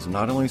life that is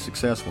not only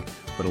successful,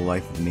 but a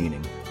life of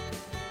meaning.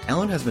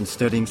 Alan has been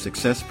studying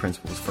success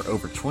principles for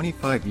over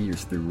 25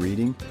 years through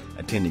reading,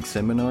 attending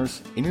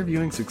seminars,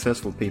 interviewing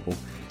successful people,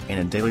 and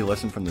a daily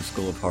lesson from the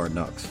School of Hard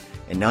Knocks.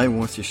 And now he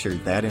wants to share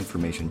that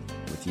information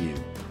with you.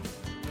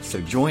 So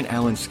join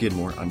Alan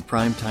Skidmore on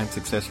Primetime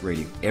Success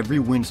Radio every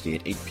Wednesday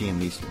at 8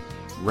 p.m. Eastern,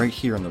 right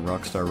here on the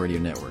Rockstar Radio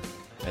Network,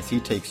 as he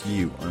takes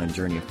you on a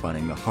journey of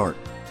finding the heart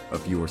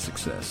of your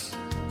success.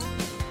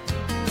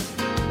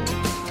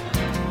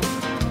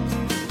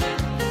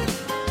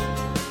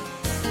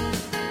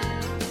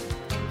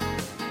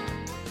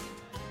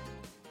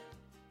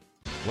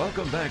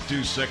 Welcome back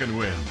to Second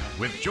Wind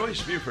with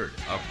Joyce Buford,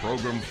 a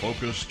program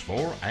focused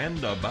for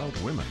and about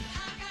women.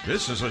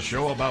 This is a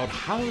show about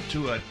how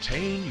to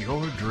attain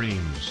your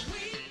dreams.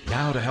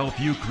 Now to help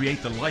you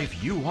create the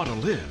life you want to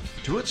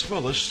live to its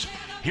fullest,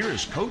 here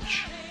is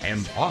coach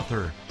and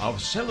author of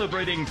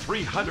Celebrating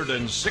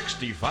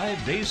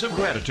 365 Days of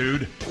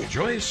Gratitude,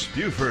 Joyce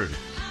Buford.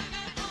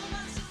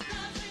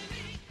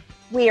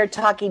 We are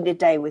talking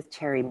today with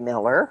Terry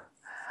Miller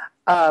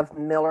of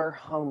Miller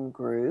Home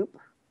Group.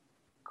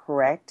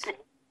 Correct?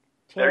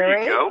 There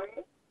Terry? you go.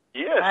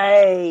 Yes.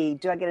 Hey,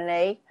 do I get an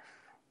A?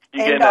 You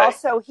get And an A.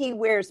 also, he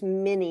wears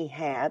many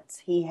hats.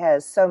 He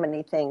has so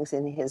many things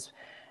in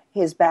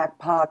his back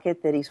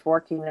pocket that he's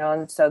working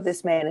on. So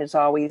this man is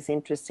always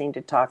interesting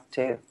to talk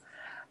to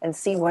and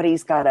see what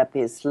he's got up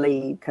his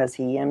sleeve, because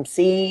he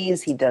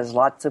MCs, he does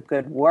lots of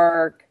good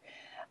work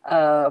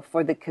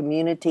for the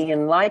community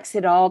and likes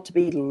it all to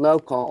be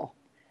local.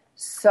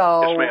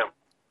 So Yes, ma'am.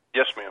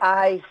 Yes, ma'am.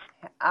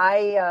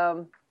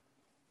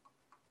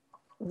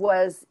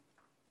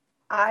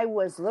 I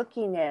was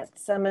looking at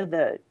some of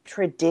the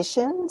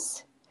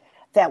traditions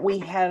that we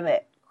have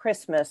at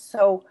Christmas.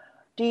 So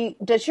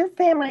does your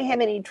family have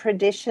any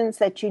traditions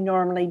that you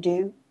normally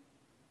do?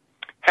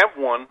 Have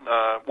one.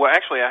 Well,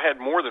 actually, I had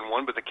more than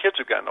one, but the kids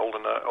have gotten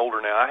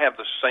older now. I have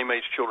the same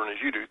age children as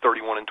you do,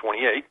 31 and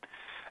 28.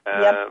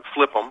 Yep.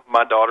 Flip them.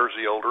 My daughter's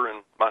the older,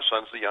 and my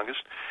son's the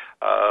youngest.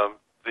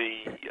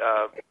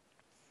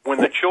 When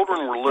the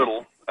children were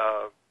little,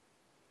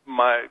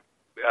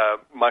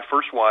 my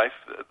first wife,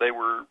 they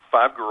were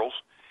 5 girls,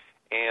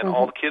 and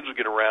all the kids would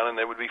get around, and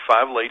there would be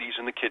 5 ladies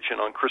in the kitchen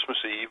on Christmas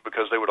Eve,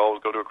 because they would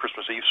always go to a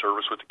Christmas Eve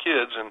service with the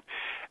kids, and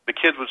the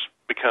kids would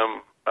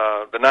become,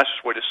 the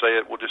nicest way to say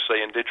it, we'll just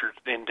say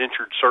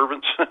indentured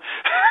servants.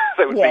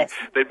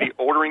 They'd be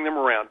ordering them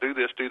around, do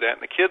this, do that,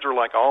 and the kids are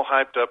like all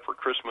hyped up for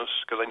Christmas,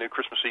 because they knew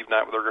Christmas Eve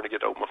night they're going to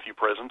get to open a few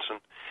presents,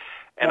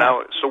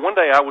 so one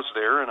day I was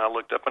there, and I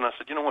looked up and I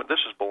said, you know what,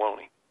 this is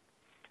baloney.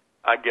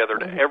 I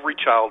gathered every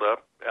child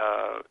up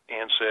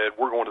and said,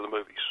 we're going to the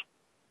movies,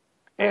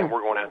 and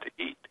we're going out to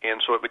eat.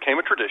 And so it became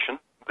a tradition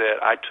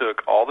that I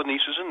took all the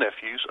nieces and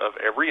nephews of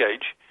every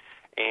age,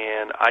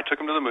 and I took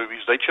them to the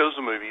movies. They chose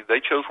the movie. They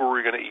chose where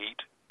we were going to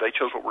eat. They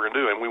chose what we were going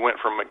to do. And we went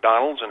from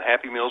McDonald's and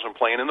Happy Meals and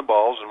playing in the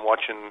balls and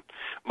watching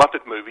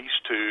Muppet movies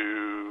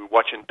to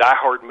watching Die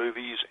Hard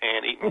movies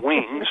and eating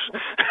wings.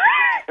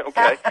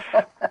 Okay.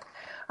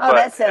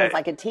 That sounds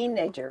like a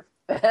teenager.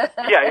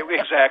 Yeah,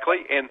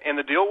 exactly. And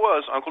the deal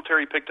was, Uncle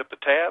Terry picked up the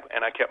tab,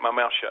 and I kept my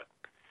mouth shut.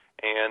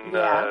 And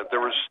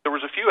there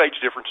was a few age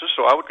differences,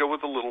 so I would go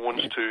with the little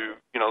ones to,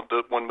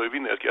 the one movie,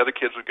 and the other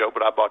kids would go,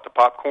 but I bought the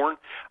popcorn.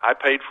 I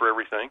paid for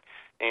everything.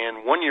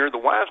 And one year, the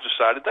wives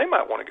decided they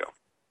might want to go.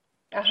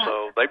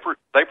 So they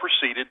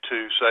proceeded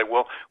to say,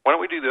 well, why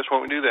don't we do this, why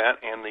don't we do that?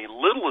 And the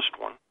littlest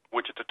one,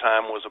 which at the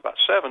time was about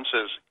 7,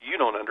 says, you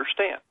don't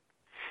understand.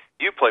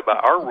 You play by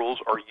our rules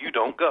or you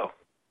don't go.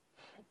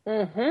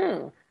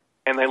 Mm-hmm.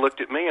 And they looked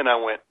at me, and I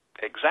went,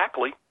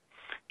 exactly.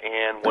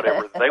 And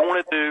whatever they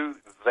want to do,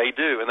 they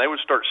do. And they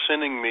would start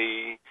sending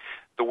me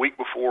the week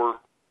before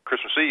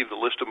Christmas Eve the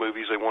list of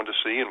movies they wanted to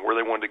see and where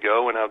they wanted to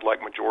go. And I'd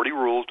like majority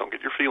rules. Don't get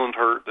your feelings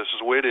hurt. This is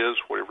the way it is,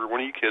 whatever one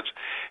of you kids.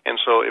 And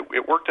so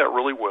it worked out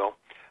really well.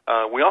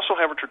 We also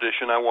have a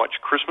tradition. I watch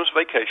Christmas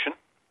Vacation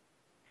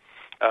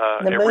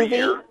every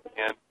year.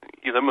 And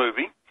the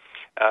movie.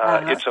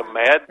 It's a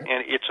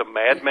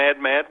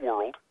mad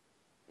world.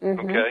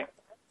 Mm-hmm. Okay.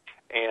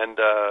 And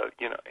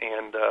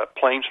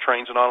Planes,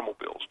 Trains, and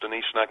Automobiles.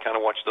 Denise and I kind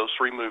of watch those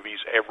 3 movies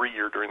every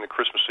year during the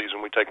Christmas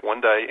season. We take one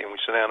day and we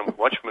sit down and we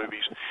watch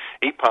movies,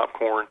 eat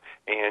popcorn,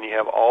 and you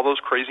have all those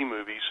crazy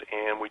movies,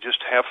 and we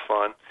just have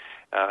fun.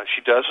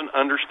 She doesn't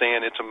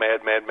understand it's a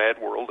mad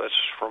world. That's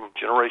from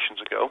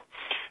generations ago.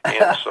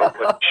 And so,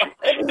 but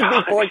she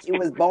before she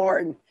was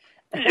born.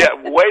 Yeah,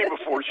 way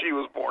before she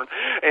was born.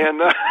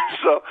 And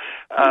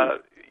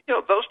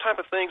those type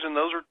of things, and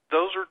those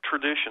are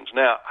traditions.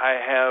 Now, I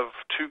have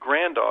 2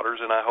 granddaughters,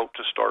 and I hope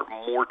to start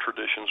more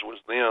traditions with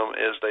them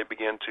as they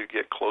begin to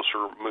get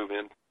closer, move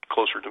in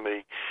closer to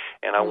me.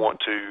 And I want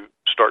to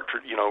start,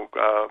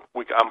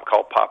 I'm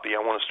called Poppy. I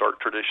want to start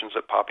traditions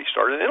that Poppy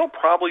started. And it'll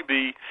probably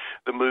be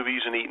the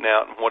movies and eating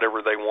out and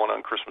whatever they want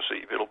on Christmas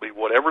Eve. It'll be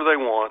whatever they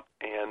want,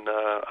 and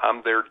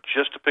I'm there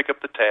just to pick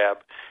up the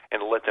tab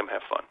and to let them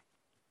have fun.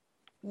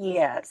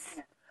 Yes.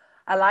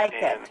 I like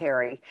that,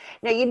 Terry.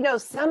 Now,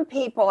 some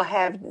people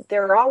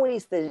there are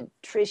always the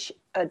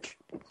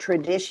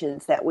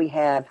traditions that we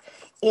have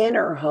in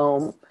our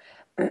home,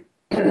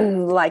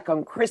 like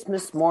on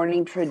Christmas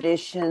morning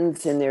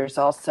traditions, and there's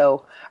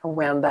also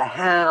around the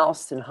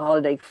house and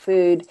holiday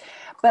food.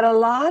 But a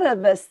lot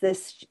of us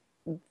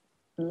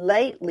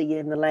lately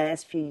in the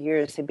last few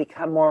years have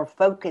become more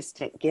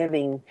focused at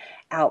giving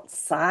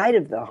outside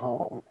of the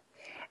home.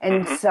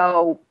 And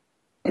so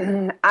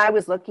I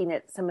was looking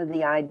at some of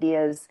the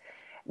ideas.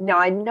 Now,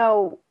 I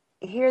know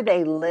here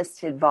they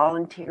listed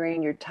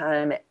volunteering your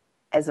time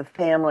as a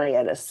family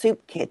at a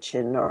soup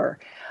kitchen or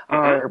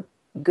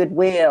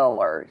Goodwill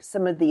or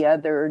some of the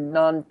other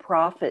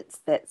nonprofits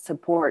that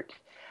support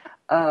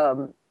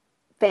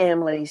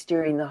families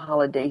during the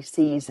holiday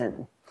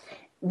season.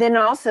 Then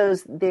also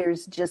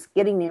there's just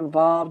getting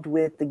involved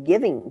with the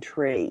giving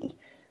tree.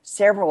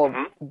 Several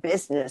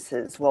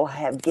businesses will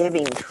have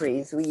giving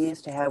trees. We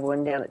used to have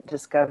one down at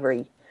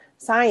Discovery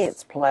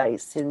Science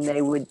Place, and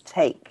they would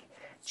take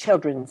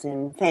children's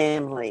and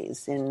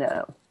families and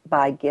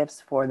buy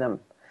gifts for them.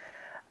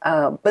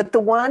 But the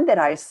one that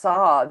I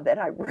saw that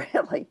I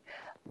really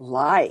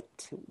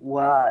liked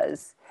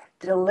was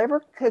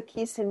deliver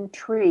cookies and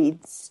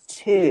treats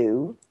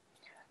to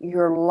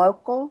your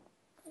local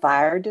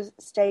fire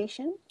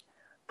station,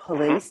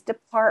 police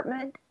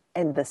department,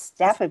 and the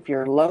staff of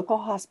your local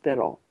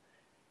hospital.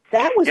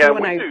 That was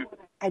one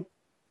I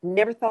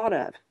never thought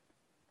of.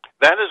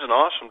 That is an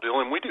awesome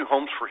deal, and we do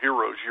Homes for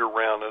Heroes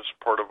year-round as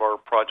part of our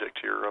project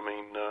here. I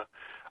mean,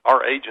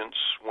 our agents,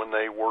 when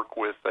they work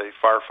with a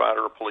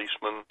firefighter, a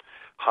policeman,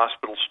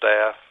 hospital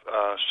staff,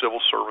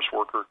 civil service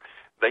worker,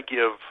 they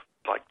give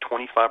like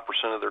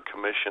 25% of their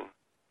commission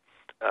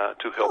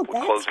to help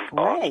with closing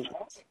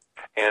costs.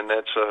 And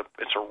it's a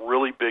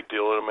really big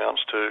deal.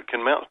 It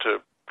can amount to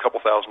a couple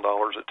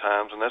 $1,000s at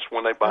times, and that's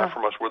when they buy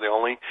from us. We're the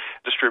only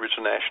distributes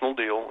a national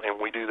deal, and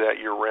we do that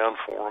year-round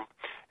for them.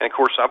 And, of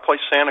course, I play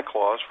Santa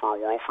Claus for A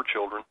World for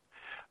Children.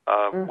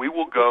 We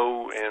will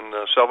go, and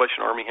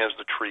Salvation Army has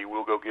the tree.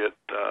 We'll go get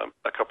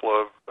a couple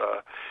of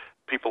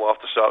people off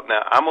the side.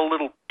 Now, I'm a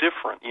little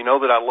different. You know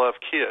that I love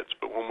kids,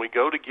 but when we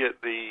go to get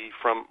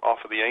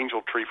off of the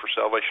angel tree for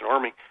Salvation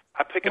Army,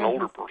 I pick an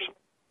older person.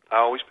 I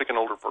always pick an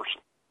older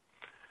person.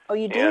 Oh,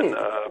 you do? And,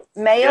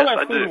 male yes,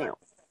 or female?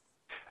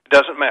 It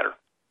doesn't matter.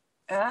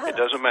 It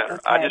doesn't matter.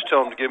 Okay. I just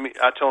tell them to give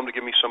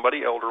me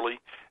somebody elderly,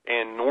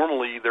 and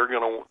normally they're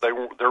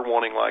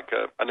wanting like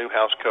a new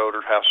house coat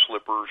or house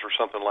slippers or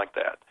something like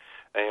that,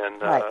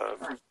 and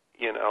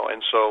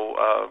and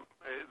so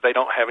they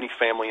don't have any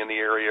family in the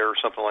area or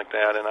something like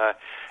that, and I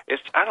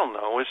don't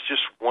know. It's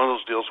just one of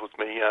those deals with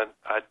me. I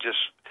do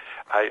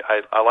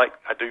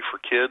for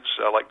kids.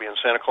 I like being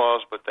Santa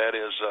Claus, but that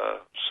is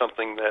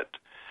something that.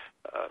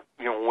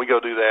 When we go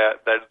do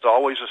that, that's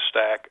always a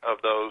stack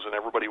of those, and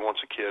everybody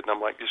wants a kid, and I'm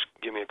like, just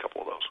give me a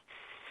couple of those.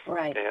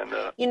 Right. And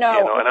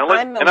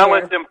and I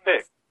let them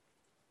pick.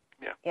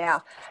 Yeah,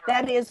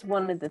 that is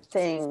one of the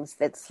things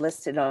that's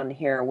listed on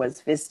here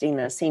was visiting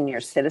a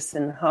senior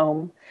citizen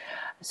home.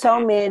 So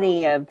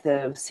many of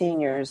the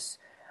seniors,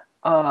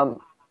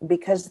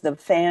 because the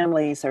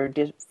families are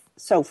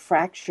so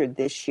fractured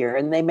this year,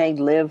 and they may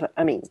live,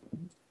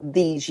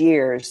 these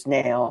years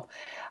now,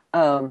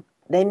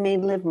 they may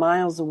live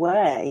miles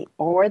away,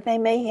 or they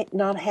may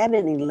not have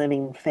any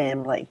living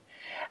family.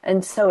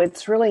 And so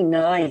it's really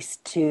nice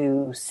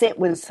to sit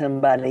with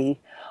somebody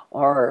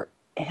or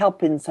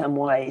help in some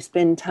way,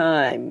 spend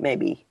time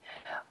maybe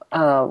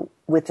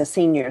with a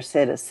senior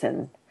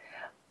citizen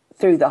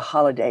through the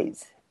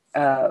holidays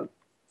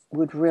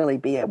would really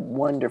be a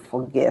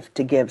wonderful gift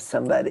to give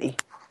somebody.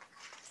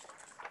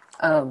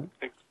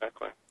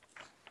 Exactly.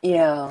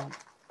 Yeah.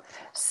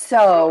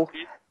 So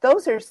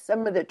those are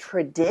some of the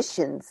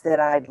traditions that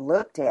I'd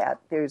looked at.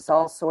 There's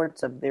all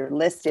sorts of, they're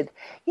listed.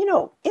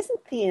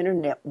 Isn't the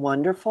internet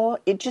wonderful?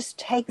 It just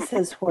takes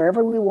us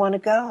wherever we want to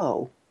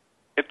go.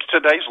 It's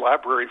today's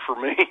library for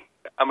me.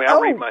 I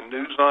read my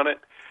news on it.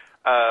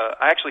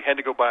 I actually had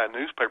to go buy a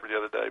newspaper the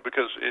other day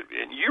because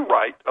you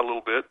write a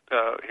little bit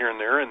here and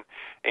there, and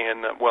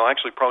well,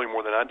 actually probably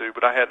more than I do.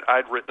 But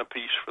I'd written a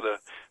piece for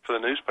the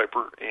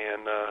newspaper,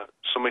 and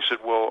somebody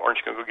said, "Well, aren't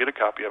you going to go get a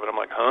copy of it?" I'm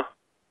like, "Huh?"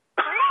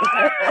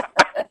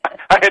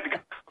 I had to go,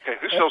 okay,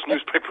 who sells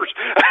newspapers?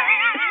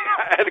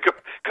 I had to go,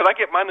 because I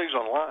get my news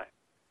online.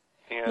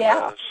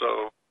 And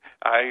so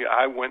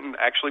I went and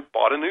actually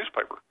bought a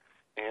newspaper.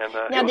 And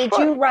now, did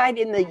you write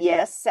in the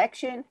Yes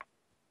section?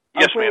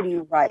 Yes, where ma'am. do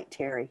you write,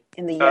 Terry?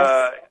 In the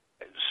Yes?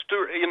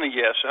 In the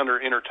Yes,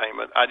 under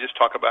entertainment. I just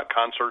talk about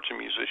concerts and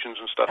musicians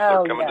and stuff that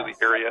are coming to the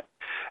area,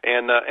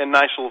 and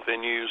nice little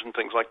venues and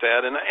things like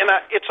that. And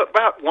it's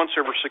about once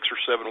every 6 or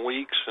 7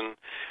 weeks, and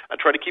I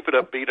try to keep it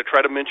upbeat. I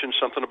try to mention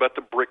something about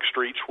the brick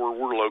streets where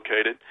we're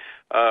located.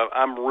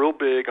 I'm real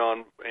big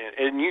on,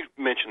 and you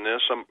mentioned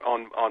this,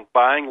 on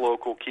buying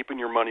local, keeping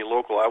your money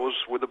local. I was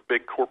with a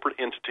big corporate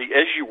entity,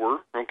 as you were,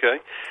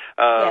 okay?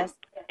 Yes.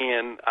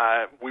 And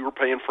we were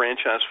paying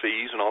franchise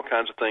fees and all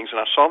kinds of things, and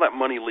I saw that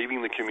money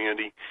leaving the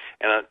community,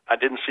 and I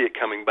didn't see it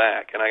coming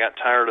back. And I got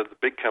tired of the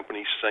big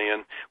companies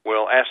saying,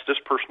 well, ask this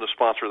person to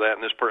sponsor that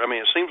and this person.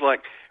 It seems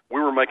like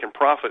we were making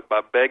profit by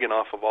begging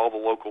off of all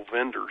the local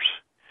vendors.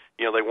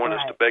 They wanted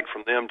us to beg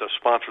from them to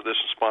sponsor this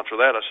and sponsor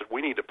that. I said,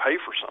 we need to pay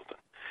for something.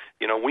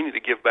 We need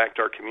to give back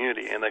to our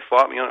community. And they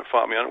fought me on it.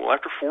 Well,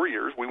 after 4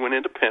 years, we went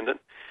independent.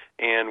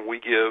 And we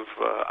give,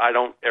 I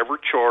don't ever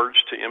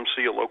charge to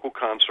MC a local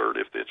concert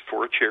if it's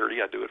for a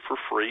charity. I do it for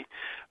free.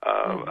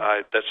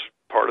 That's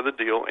part of the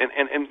deal.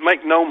 And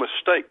make no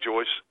mistake,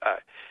 Joyce,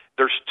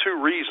 there's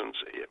two reasons.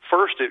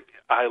 First,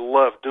 I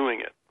love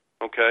doing it,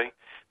 okay?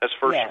 That's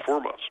first and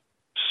foremost.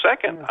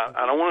 Second,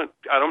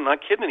 I'm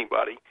not kidding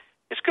anybody.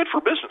 It's good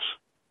for business.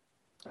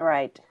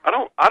 Right. I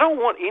don't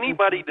want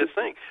anybody to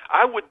think.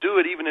 I would do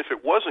it even if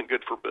it wasn't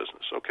good for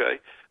business, okay?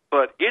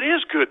 but it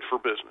is good for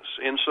business.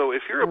 And so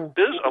if you're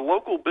a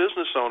local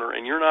business owner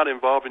and you're not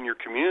involved in your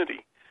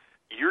community,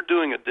 you're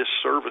doing a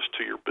disservice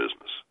to your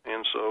business.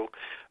 And so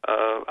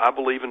I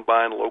believe in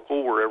buying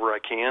local wherever I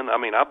can. I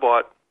mean, I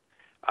bought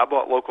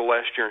local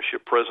last year and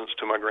shipped presents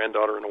to my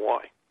granddaughter in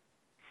Hawaii.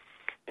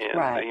 And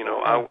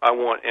I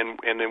want,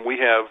 and then we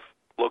have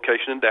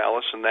location in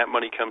Dallas, and that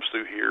money comes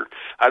through here.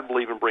 I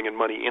believe in bringing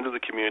money into the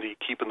community,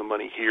 keeping the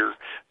money here.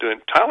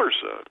 Tyler's,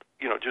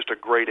 just a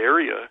great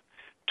area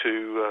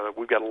to.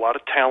 We've got a lot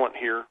of talent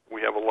here.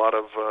 We have a lot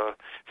of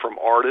from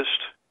artists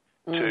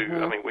to.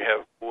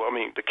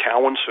 The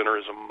Cowan Center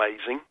is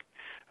amazing.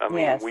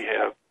 Yes. We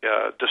have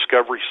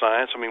Discovery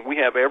Science. We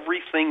have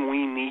everything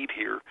we need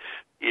here.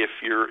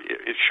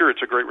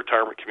 It's a great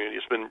retirement community.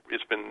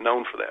 It's been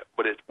known for that,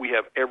 but we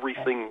have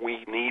everything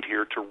we need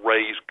here to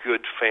raise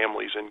good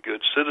families and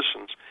good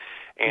citizens,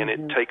 and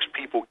it takes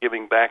people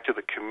giving back to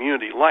the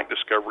community, like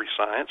Discovery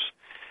Science,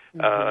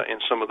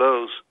 and some of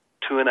those,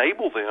 to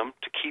enable them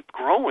to keep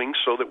growing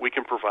so that we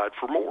can provide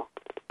for more.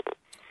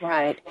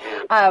 Right.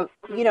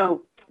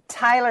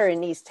 Tyler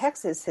in East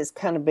Texas has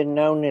kind of been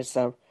known as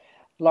a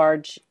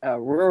large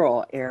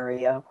rural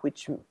area,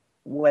 which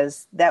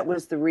was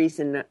the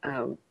reason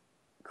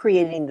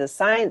creating the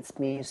Science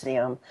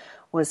Museum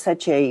was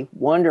such a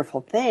wonderful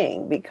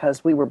thing,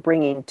 because we were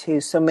bringing to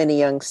so many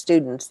young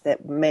students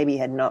that maybe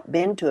had not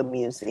been to a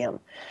museum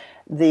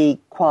the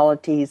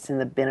qualities and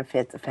the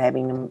benefits of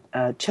having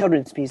a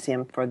children's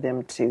museum for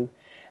them to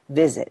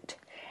visit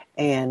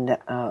and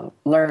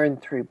learn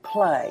through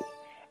play.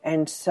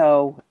 And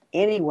so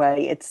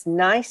anyway, it's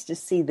nice to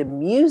see the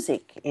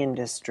music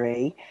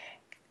industry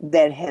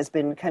that has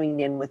been coming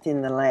in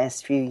within the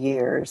last few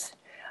years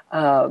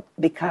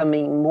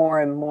becoming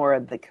more and more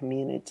of the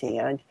community.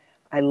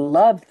 I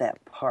love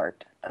that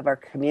part of our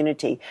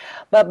community.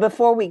 But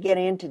before we get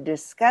into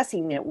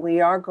discussing it,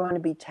 we are going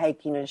to be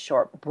taking a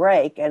short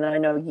break. And I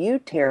know you,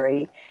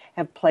 Terry,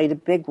 have played a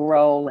big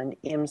role in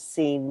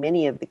emceeing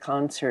many of the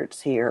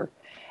concerts here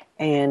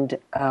and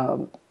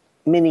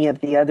many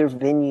of the other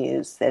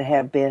venues that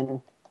have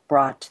been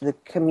brought to the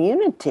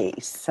community.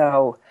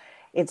 So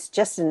it's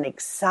just an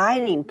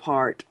exciting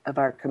part of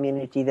our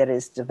community that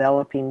is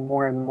developing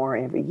more and more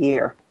every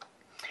year.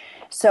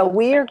 So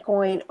we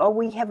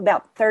have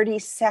about 30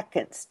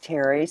 seconds,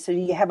 Terry. So do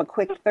you have a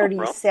quick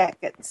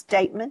 30-second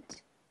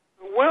statement?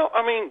 Well,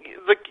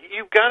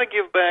 you've got to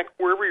give back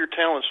wherever your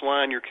talents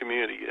lie in your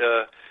community.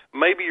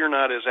 Maybe you're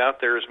not as out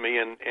there as me,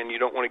 and you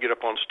don't want to get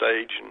up on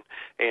stage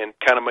and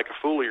kind of make a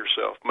fool of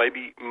yourself.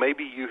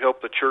 Maybe you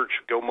help the church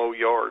go mow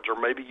yards, or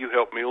maybe you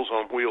help Meals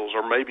on Wheels,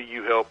 or maybe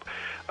you help,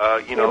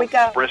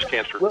 breast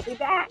cancer. We'll be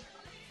back.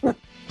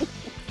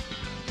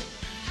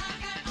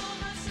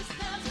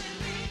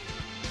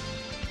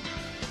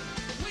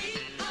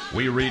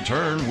 We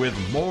return with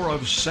more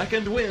of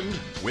Second Wind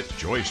with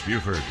Joyce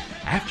Buford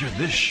after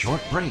this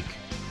short break.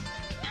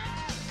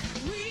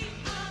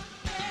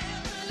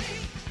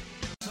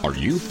 Are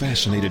you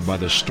fascinated by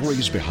the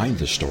stories behind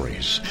the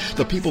stories,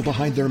 the people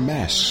behind their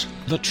masks,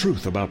 the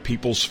truth about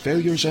people's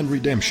failures and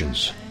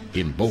redemptions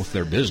in both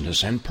their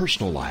business and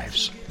personal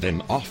lives?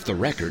 Then Off the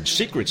Record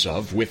Secrets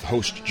of with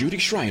host Judy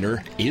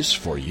Schreiner is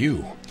for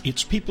you.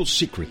 It's people's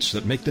secrets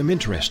that make them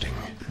interesting,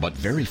 but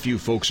very few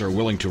folks are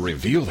willing to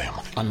reveal them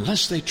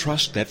unless they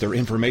trust that their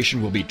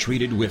information will be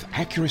treated with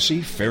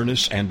accuracy,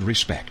 fairness, and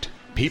respect.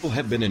 People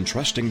have been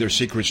entrusting their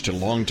secrets to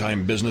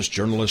longtime business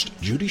journalist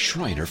Judy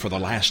Schreiner for the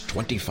last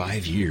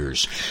 25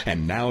 years,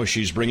 and now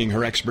she's bringing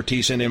her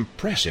expertise and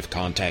impressive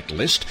contact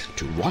list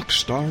to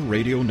Rockstar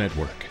Radio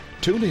Network.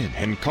 Tune in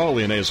and call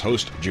in as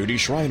host Judy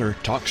Schreiner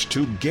talks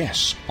to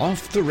guests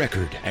off the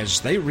record as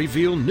they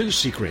reveal new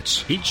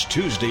secrets each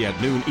Tuesday at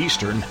noon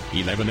Eastern,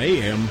 11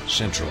 a.m.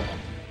 Central.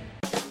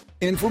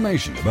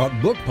 Information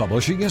about book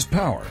publishing is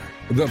power.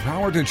 The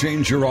power to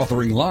change your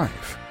authoring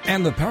life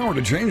and the power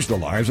to change the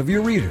lives of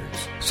your readers.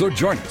 So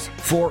join us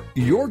for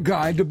Your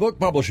Guide to Book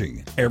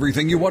Publishing.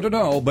 Everything you want to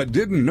know but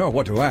didn't know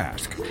what to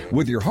ask.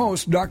 With your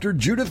host, Dr.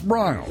 Judith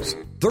Briles.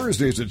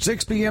 Thursdays at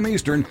 6 p.m.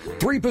 Eastern,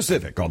 3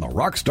 Pacific on the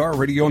Rockstar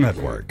Radio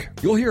Network.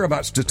 You'll hear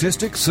about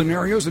statistics,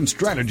 scenarios, and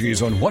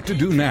strategies on what to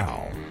do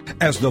now.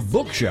 As the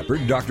book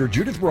shepherd, Dr.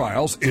 Judith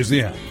Briles is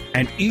in.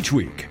 And each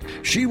week,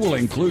 she will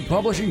include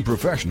publishing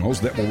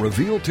professionals that will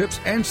reveal tips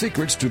and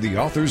secrets to the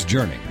author's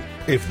journey.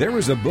 If there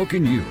is a book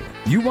in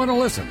you want to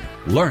listen,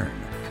 learn,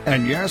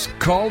 and yes,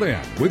 call in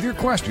with your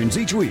questions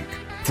each week.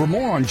 For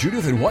more on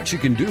Judith and what she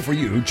can do for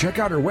you, check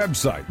out her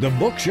website,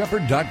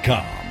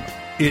 thebookshepherd.com.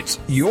 It's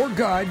Your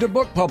Guide to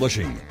Book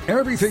Publishing.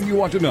 Everything you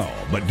want to know,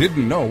 but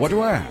didn't know what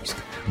to ask.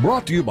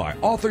 Brought to you by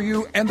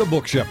AuthorU and The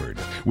Book Shepherd,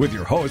 with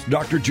your host,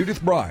 Dr.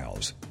 Judith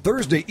Briles.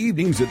 Thursday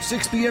evenings at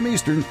 6 p.m.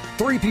 Eastern,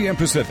 3 p.m.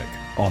 Pacific,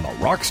 on the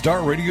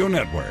Rockstar Radio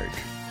Network.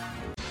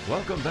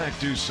 Welcome back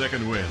to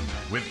Second Wind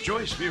with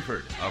Joyce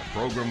Buford, a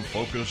program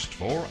focused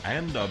for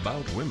and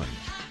about women.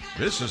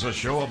 This is a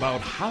show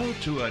about how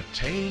to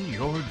attain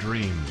your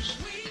dreams.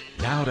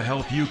 Now to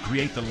help you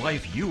create the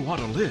life you want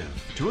to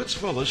live to its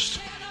fullest,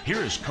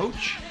 here is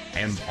Coach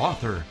and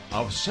author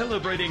of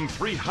Celebrating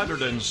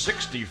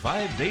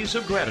 365 Days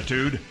of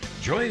Gratitude,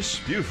 Joyce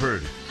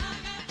Buford.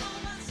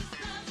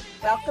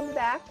 Welcome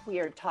back. We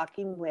are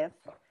talking with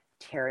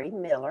Terry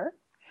Miller,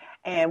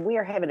 and we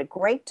are having a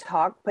great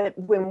talk. But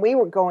when we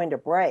were going to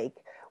break,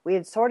 we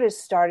had sort of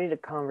started a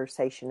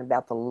conversation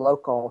about the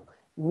local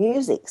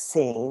music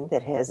scene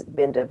that has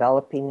been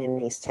developing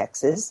in East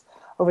Texas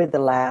over the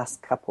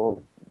last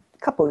couple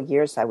of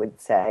years, I would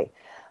say.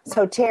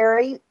 So,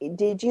 Terry,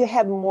 did you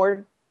have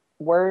more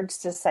words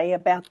to say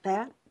about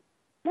that?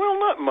 Well,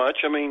 not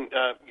much. I mean,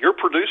 your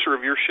producer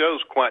of your show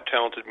is quite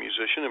talented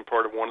musician and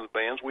part of one of the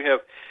bands. We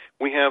have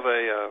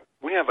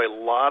a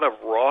lot of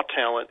raw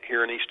talent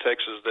here in East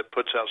Texas that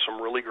puts out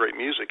some really great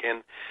music.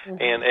 And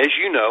and as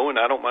you know, and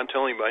I don't mind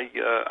telling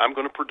anybody, I'm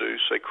going to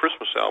produce a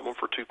Christmas album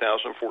for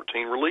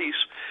 2014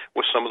 release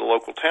with some of the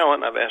local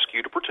talent. And I've asked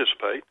you to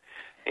participate.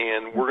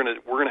 And we're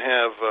gonna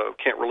have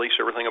can't release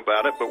everything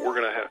about it, but we're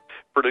gonna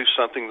produce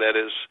something that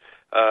is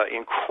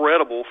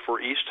incredible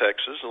for East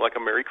Texas, like a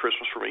Merry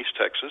Christmas from East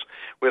Texas.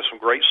 We have some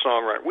great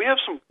songwriters. We have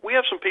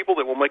some people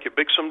that will make it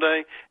big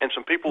someday, and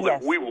some people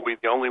that we will be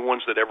the only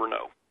ones that ever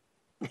know.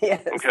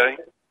 Yes. Okay.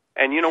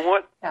 And you know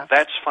what? Yeah.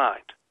 That's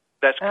fine.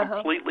 That's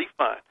completely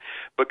fine,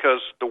 because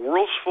the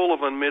world's full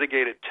of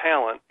unmitigated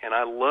talent, and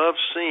I love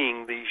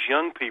seeing these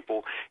young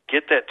people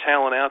get that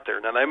talent out there.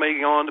 Now they may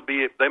go on to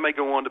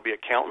be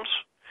accountants.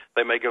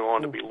 They may go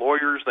on to be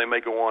lawyers. They may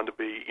go on to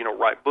be,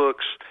 write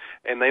books,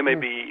 and they may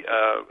be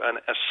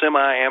a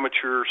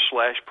semi-amateur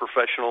 /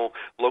 professional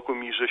local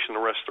musician the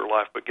rest of their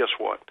life. But guess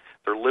what?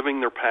 They're living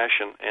their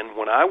passion. And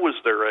when I was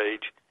their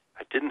age,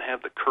 I didn't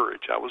have the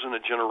courage. I was in a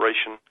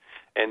generation,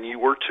 and you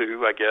were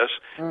too, I guess,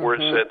 where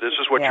it said, this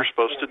is what you're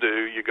supposed to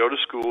do. You go to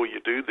school, you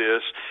do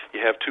this,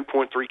 you have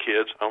 2.3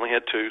 kids. I only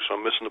had 2, so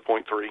I'm missing the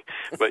 0.3.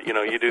 But, you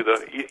do you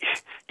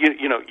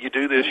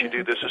do this, you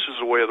do this. This is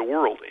the way of the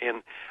world.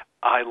 And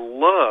I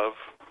love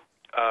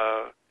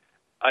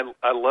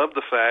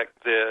the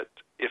fact that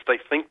if they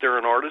think they're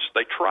an artist,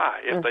 they try.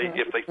 If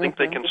they think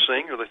they can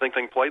sing or they think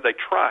they can play, they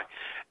try,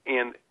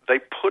 and they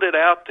put it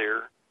out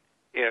there,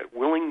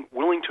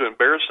 willing to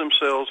embarrass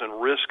themselves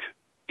and risk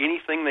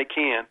anything they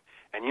can.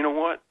 And you know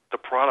what? The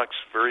product's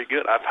very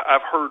good.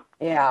 I've heard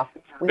we have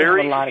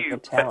a lot of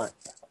good talent.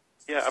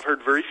 I've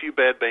heard very few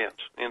bad bands,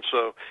 and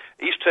so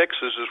East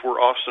Texas is where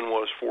Austin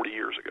was 40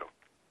 years ago.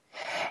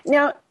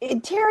 Now,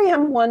 Terry,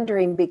 I'm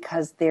wondering,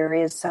 because there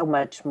is so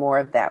much more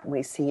of that.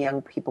 We see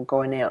young people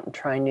going out and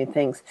trying new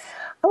things.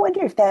 I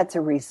wonder if that's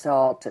a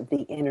result of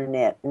the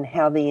Internet and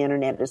how the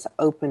Internet has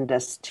opened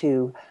us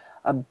to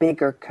a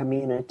bigger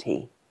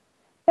community.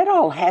 That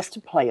all has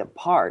to play a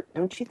part,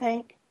 don't you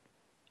think?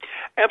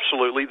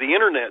 Absolutely. The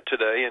Internet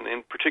today,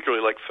 and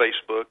particularly like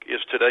Facebook, is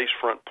today's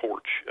front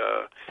porch.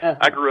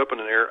 I grew up in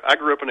an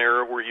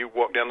era where you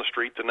walk down the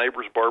street, the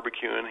neighbor's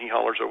barbecuing, he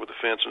hollers over the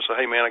fence and says,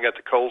 "Hey man, I got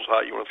the coals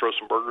hot. You want to throw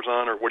some burgers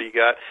on, or what do you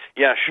got?"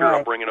 "Yeah, sure,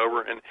 I'll bring it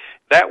over." And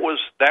that was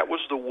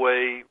the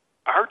way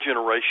our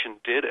generation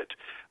did it.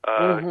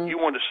 You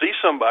wanted to see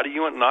somebody,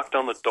 you went and knocked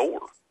on the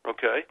door.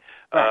 Okay,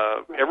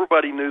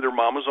 everybody knew their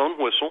mama's own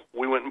whistle.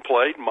 We went and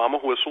played. Mama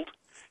whistled.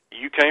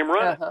 You came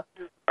running.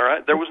 All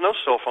right. There was no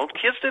cell phones.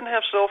 Kids didn't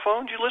have cell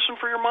phones. You listened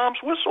for your mom's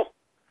whistle.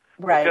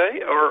 Right.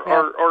 Okay.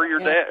 Or your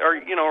dad,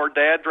 or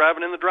dad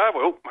driving in the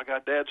driveway. "Oh my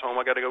God, Dad's home.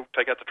 I got to go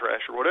take out the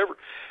trash," or whatever.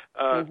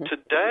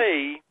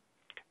 Today,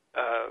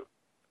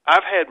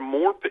 I've had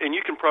more, and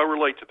you can probably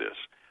relate to this.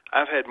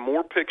 I've had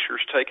more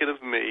pictures taken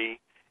of me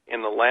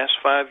in the last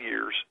 5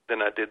 years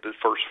than I did the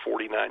first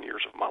 49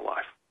 years of my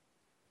life.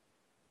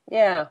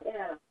 Yeah.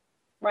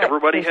 Right.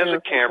 Everybody has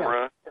a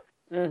camera.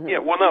 Yeah,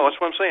 well, no, that's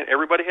what I'm saying.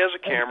 Everybody has a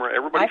camera.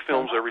 Everybody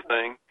films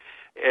everything,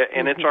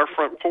 and it's our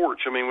front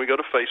porch. I mean, we go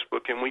to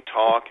Facebook and we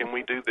talk and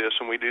we do this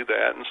and we do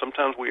that, and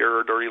sometimes we air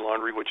our dirty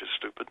laundry, which is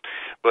stupid.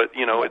 But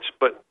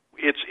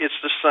it's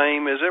the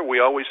same as it.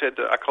 We always had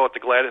I call it the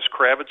Gladys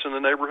Kravitz in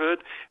the neighborhood.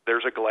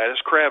 There's a Gladys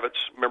Kravitz.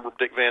 Remember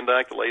Dick Van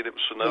Dyke, the lady that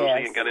was so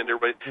nosy and got into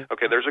everybody?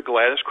 Okay, there's a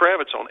Gladys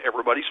Kravitz on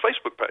everybody's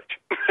Facebook page.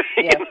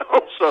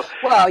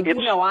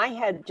 I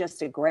had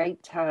just a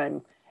great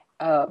time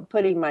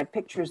putting my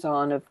pictures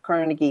of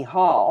Carnegie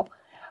Hall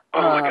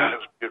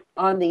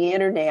on the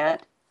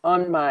Internet,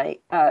 on my,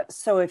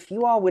 so if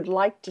you all would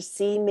like to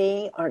see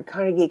me on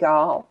Carnegie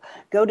Hall,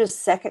 go to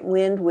Second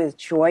Wind with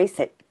Joyce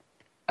at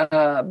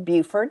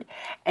Buford,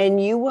 and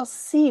you will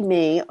see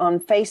me on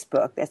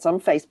Facebook. That's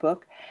on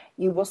Facebook.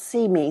 You will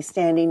see me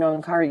standing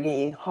on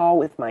Carnegie Hall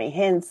with my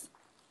hands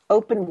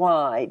open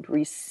wide,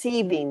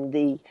 receiving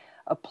the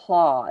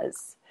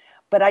applause.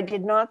 But I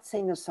did not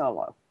sing a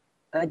solo.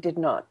 I did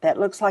not. That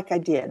looks like I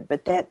did,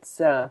 but that's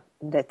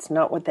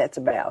not what that's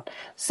about.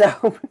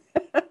 So,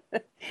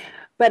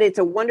 but it's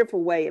a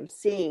wonderful way of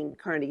seeing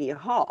Carnegie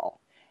Hall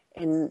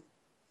and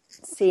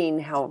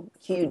seeing how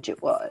huge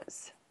it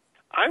was.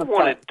 I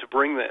wanted to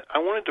bring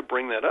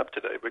that up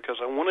today because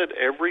I wanted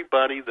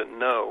everybody to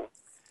know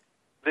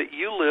that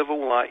you live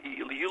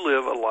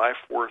a life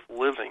worth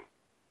living.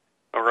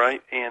 All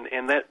right,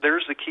 and that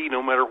there's the key.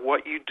 No matter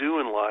what you do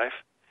in life,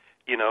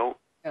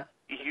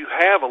 you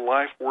have a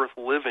life worth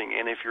living.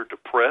 And if you're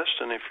depressed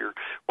and if you're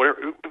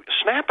whatever,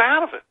 snap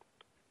out of it.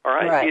 All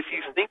right. Right. If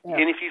you think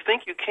and if you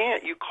think you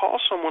can't, you call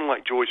someone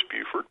like Joyce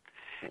Buford,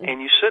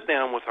 and you sit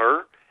down with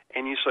her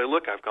and you say,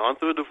 "Look, I've gone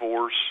through a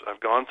divorce. I've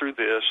gone through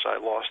this. I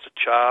lost a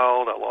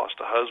child. I lost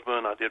a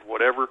husband. I did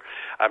whatever.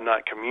 I'm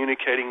not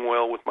communicating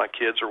well with my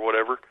kids or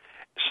whatever."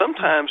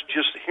 Sometimes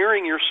just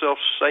hearing yourself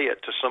say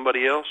it to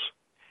somebody else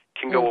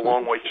can go a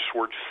long way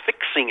towards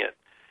fixing it.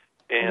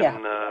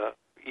 And well,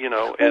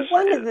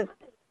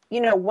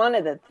 one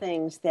of the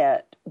things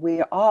that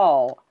we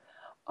all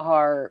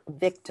are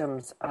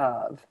victims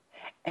of,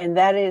 and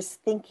that is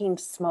thinking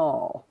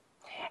small.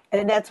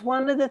 And that's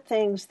one of the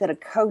things that a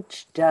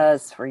coach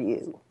does for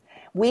you.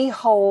 We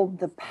hold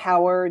the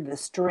power, the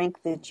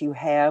strength that you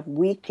have.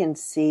 We can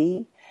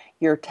see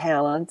your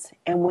talents,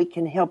 and we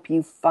can help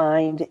you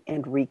find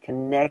and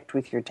reconnect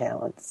with your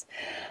talents.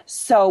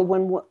 So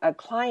when a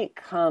client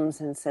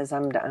comes and says,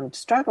 I'm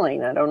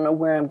struggling, I don't know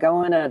where I'm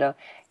going,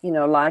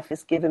 life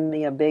has given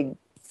me a big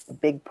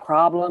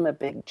problem, a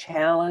big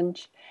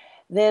challenge,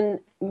 then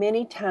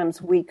many times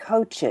we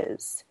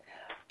coaches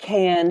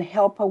can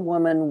help a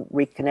woman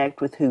reconnect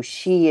with who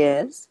she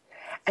is,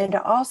 and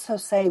to also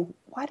say,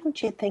 why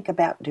don't you think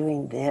about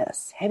doing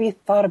this? Have you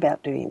thought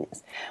about doing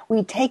this?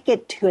 We take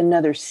it to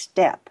another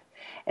step.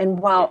 And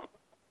while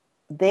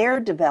they're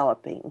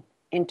developing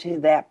into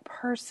that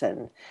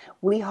person,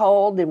 we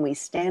hold and we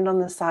stand on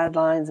the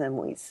sidelines and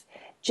we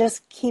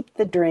just keep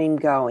the dream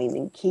going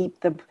and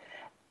keep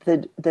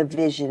the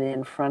vision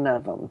in front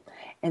of them.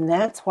 And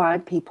that's why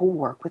people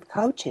work with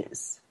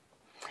coaches.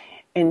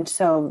 And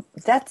so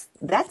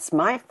that's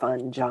my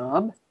fun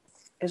job,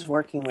 is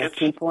working with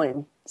people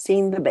and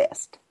seeing the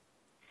best.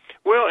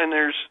 Well,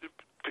 and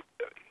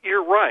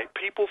you're right.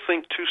 People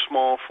think too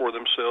small for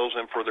themselves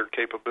and for their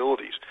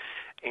capabilities.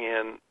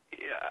 And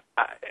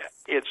I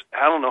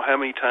don't know how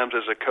many times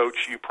as a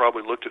coach you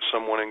probably looked at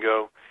someone and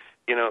go,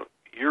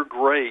 you're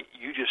great,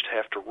 you just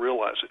have to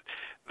realize it.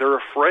 They're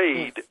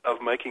afraid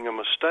of making a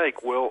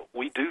mistake. Well,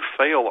 we do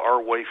fail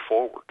our way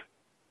forward.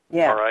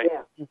 Yeah. All right?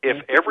 Yeah.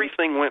 If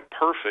everything went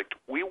perfect,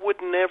 we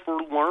would never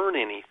learn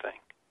anything.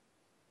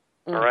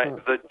 All right?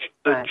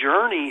 The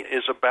journey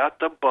is about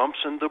the bumps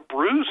and the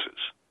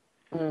bruises.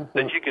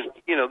 That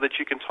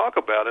you can talk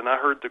about. And I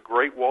heard the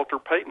great Walter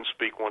Payton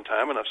speak one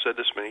time, and I've said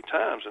this many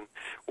times, and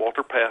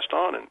Walter passed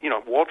on. And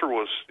Walter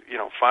was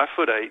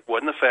 5'8",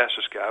 wasn't the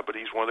fastest guy, but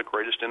he's one of the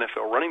greatest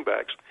NFL running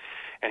backs.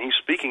 And he's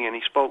speaking, and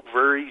he spoke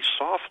very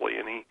softly.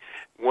 And he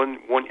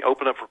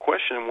opened up for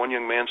question, and one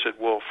young man said,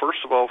 "Well,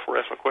 first of all, before I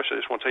ask my question,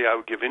 I just want to tell you I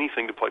would give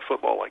anything to play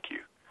football like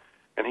you."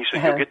 And he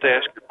said, "You'll get to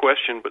ask your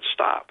question, but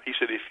stop." He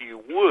said, "If you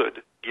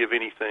would give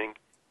anything,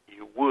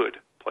 you would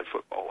play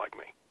football like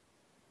me."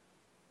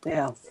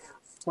 Yeah,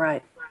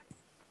 right.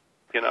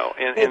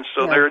 And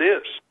so there it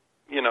is.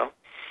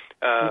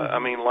 I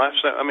mean,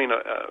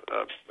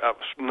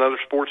 another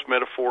sports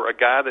metaphor: a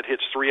guy that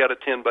hits 3 out of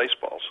 10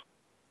 baseballs,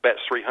 bats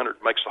 300,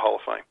 makes the Hall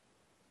of Fame.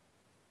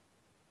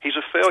 He's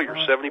a failure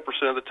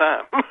 70% of the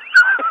time.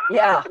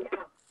 Yeah.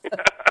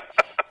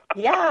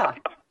 Yeah.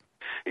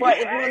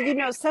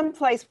 Well,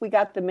 someplace we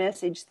got the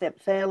message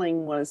that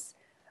failing was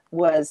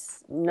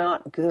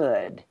not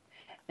good.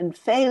 And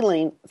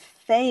failing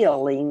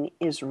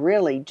is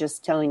really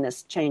just telling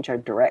us to change our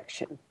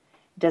direction.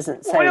 It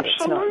doesn't say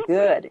it's not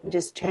good.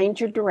 Just change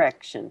your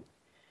direction.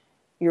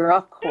 You're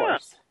off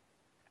course.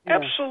 Yeah.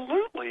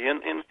 Absolutely.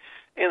 And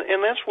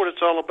that's what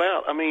it's all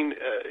about. I mean,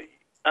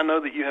 I know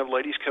that you have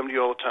ladies come to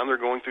you all the time. They're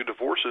going through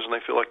divorces and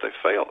they feel like they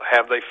failed.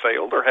 Have they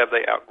failed, or have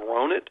they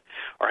outgrown it,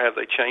 or have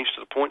they changed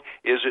to the point?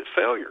 Is it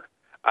failure?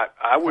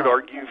 I would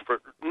argue for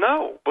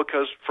no,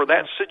 because for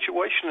that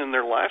situation in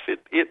their life,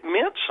 it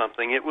meant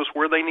something. It was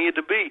where they needed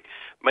to be.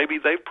 Maybe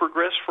they've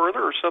progressed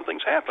further or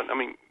something's happened. I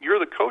mean, you're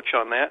the coach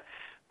on that,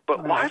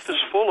 but life is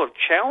full of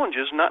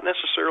challenges, not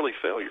necessarily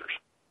failures.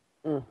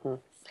 Mm-hmm.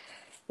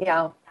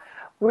 Yeah.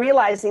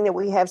 Realizing that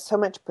we have so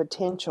much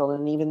potential,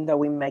 and even though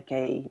we make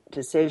a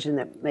decision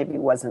that maybe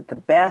wasn't the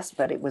best,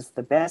 but it was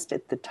the best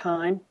at the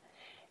time,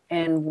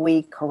 and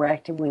we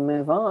correct and we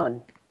move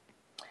on.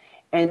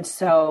 And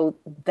so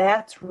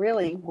that's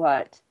really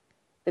what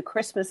the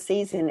Christmas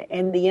season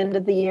and the end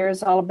of the year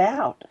is all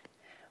about.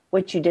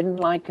 What you didn't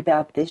like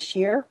about this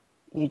year,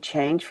 you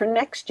change for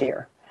next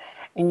year.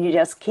 And you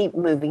just keep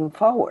moving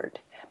forward.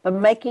 But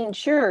making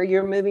sure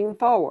you're moving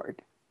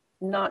forward,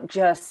 not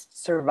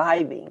just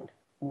surviving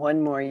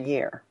one more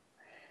year.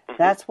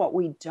 That's what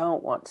we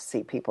don't want to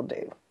see people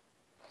do.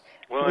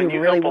 Well, and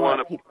you help a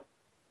lot of people.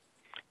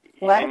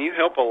 And you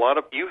help a lot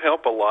of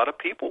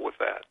people with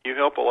that. You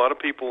help a lot of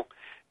people,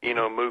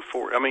 move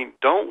forward. I mean,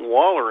 don't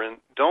waller in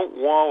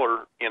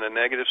a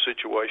negative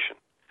situation.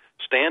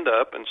 Stand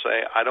up and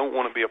say, I don't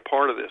want to be a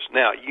part of this.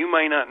 Now, you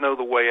may not know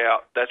the way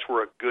out. That's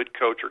where a good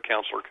coach or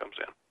counselor comes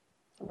in.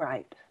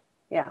 Right.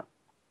 Yeah,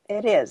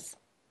 it is.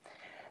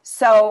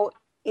 So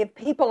if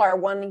people are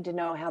wanting to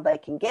know how they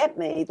can get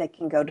me, they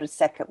can go to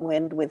Second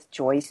Wind with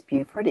Joyce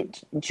Buford.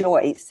 It's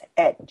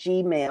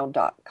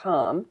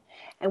joyce@gmail.com,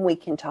 and we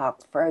can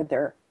talk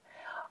further.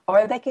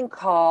 Or they can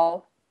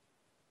call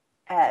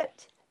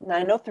at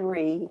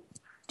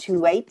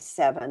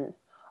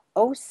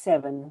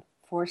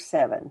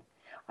 903-287-0747.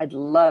 I'd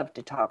love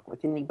to talk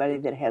with anybody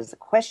that has a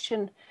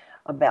question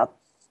about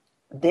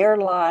their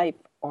life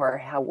or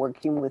how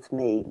working with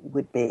me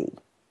would be.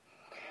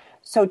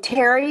 So,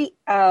 Terry,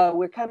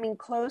 we're coming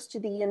close to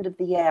the end of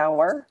the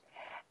hour,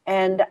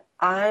 and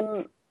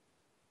I'm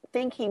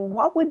thinking,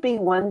 what would be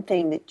one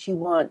thing that you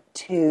want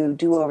to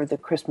do over the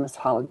Christmas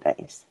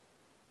holidays?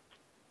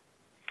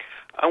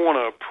 I want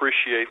to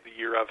appreciate the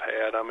year I've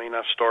had. I mean,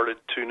 I've started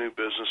 2 new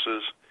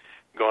businesses,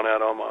 gone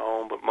out on my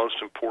own, but most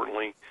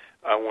importantly,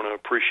 I want to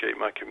appreciate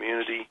my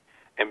community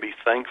and be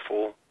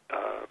thankful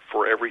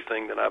for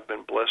everything that I've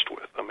been blessed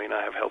with. I mean,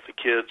 I have healthy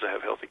kids, I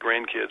have healthy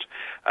grandkids,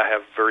 I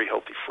have very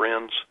healthy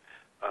friends.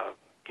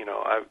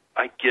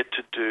 I get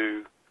to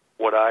do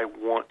what I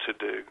want to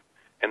do,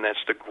 and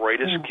that's the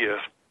greatest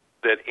gift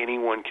that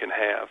anyone can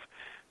have.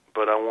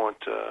 But I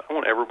want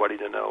everybody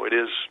to know it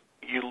is.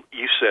 You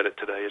said it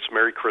today. It's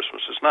Merry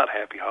Christmas. It's not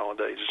Happy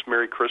Holidays. It's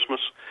Merry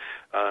Christmas.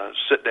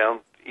 Sit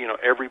down.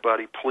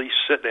 Everybody, please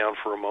sit down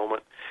for a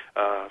moment.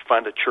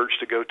 Find a church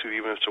to go to,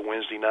 even if it's a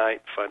Wednesday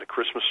night. Find a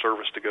Christmas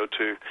service to go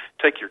to.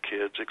 Take your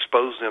kids.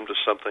 Expose them to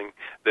something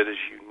that is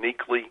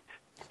uniquely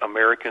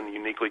American,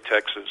 uniquely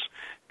Texas,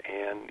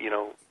 and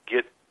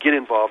get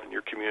involved in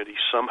your community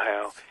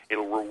somehow.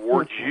 It'll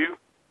reward you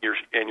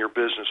and your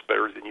business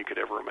better than you could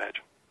ever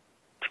imagine.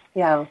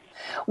 Yeah.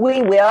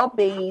 We will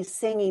be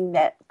singing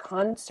that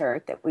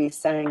concert that we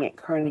sang at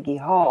Carnegie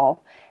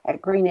Hall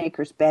at Green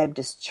Acres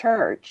Baptist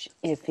Church.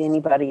 If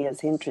anybody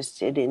is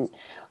interested in,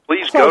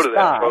 please go to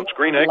that, folks.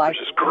 Green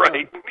Acres is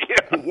great.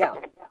 Yeah.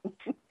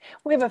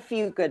 We have a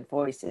few good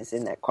voices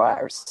in that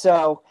choir.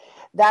 So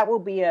that will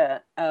be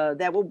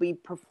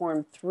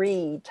performed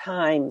 3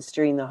 times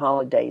during the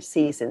holiday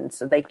season,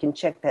 so they can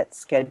check that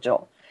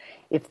schedule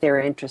if they're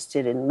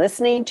interested in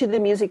listening to the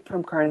music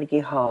from Carnegie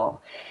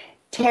Hall.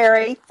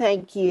 Terry,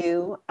 thank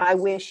you. I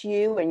wish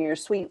you and your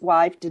sweet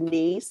wife,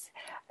 Denise,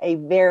 a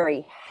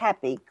very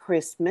happy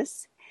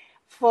Christmas,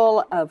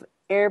 full of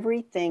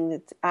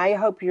everything. I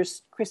hope your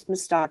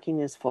Christmas stocking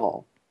is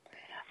full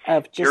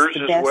of just yours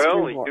the best well.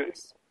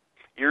 rewards.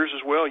 Yours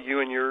as well,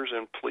 you and yours,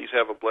 and please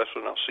have a blessed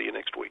one. I'll see you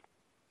next week.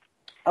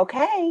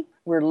 Okay,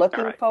 we're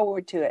looking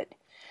forward to it.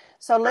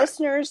 So,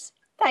 listeners,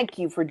 thank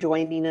you for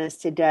joining us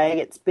today.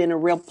 It's been a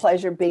real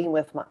pleasure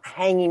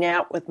hanging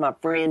out with my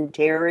friend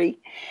Terry,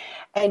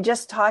 and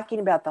just talking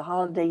about the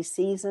holiday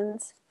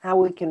seasons, how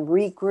we can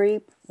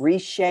regroup,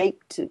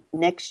 reshape to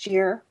next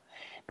year,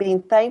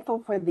 being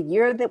thankful for the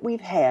year that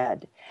we've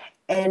had,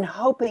 and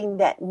hoping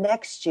that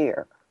next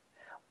year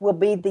will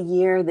be the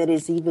year that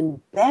is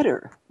even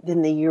better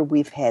than the year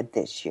we've had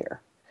this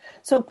year.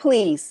 So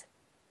please,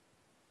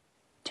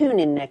 tune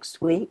in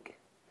next week,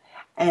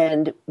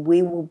 and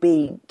we will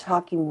be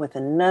talking with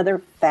another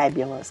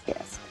fabulous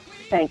guest.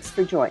 Thanks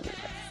for joining us.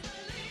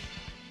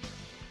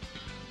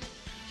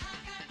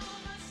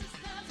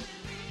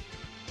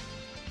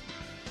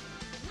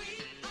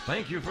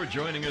 Thank you for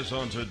joining us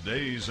on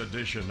today's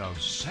edition of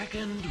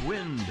Second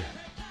Wind.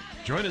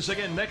 Join us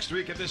again next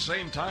week at the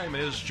same time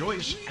as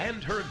Joyce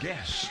and her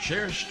guests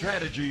share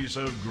strategies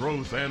of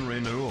growth and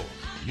renewal.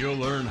 You'll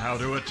learn how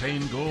to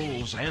attain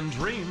goals and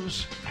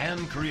dreams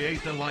and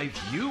create the life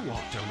you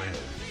want to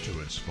live to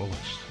its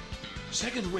fullest. Second Wind